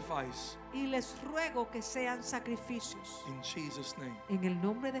sacrifice y les ruego que sean sacrificios in Jesus' name. en el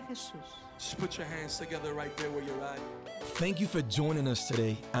nombre de Jesús. Just put your hands together right there where you're at. Thank you for joining us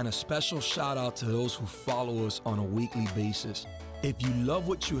today, and a special shout out to those who follow us on a weekly basis. If you love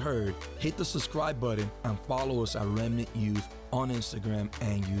what you heard, hit the subscribe button and follow us at Remnant Youth on Instagram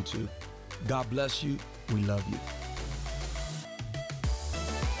and YouTube. God bless you. We love you.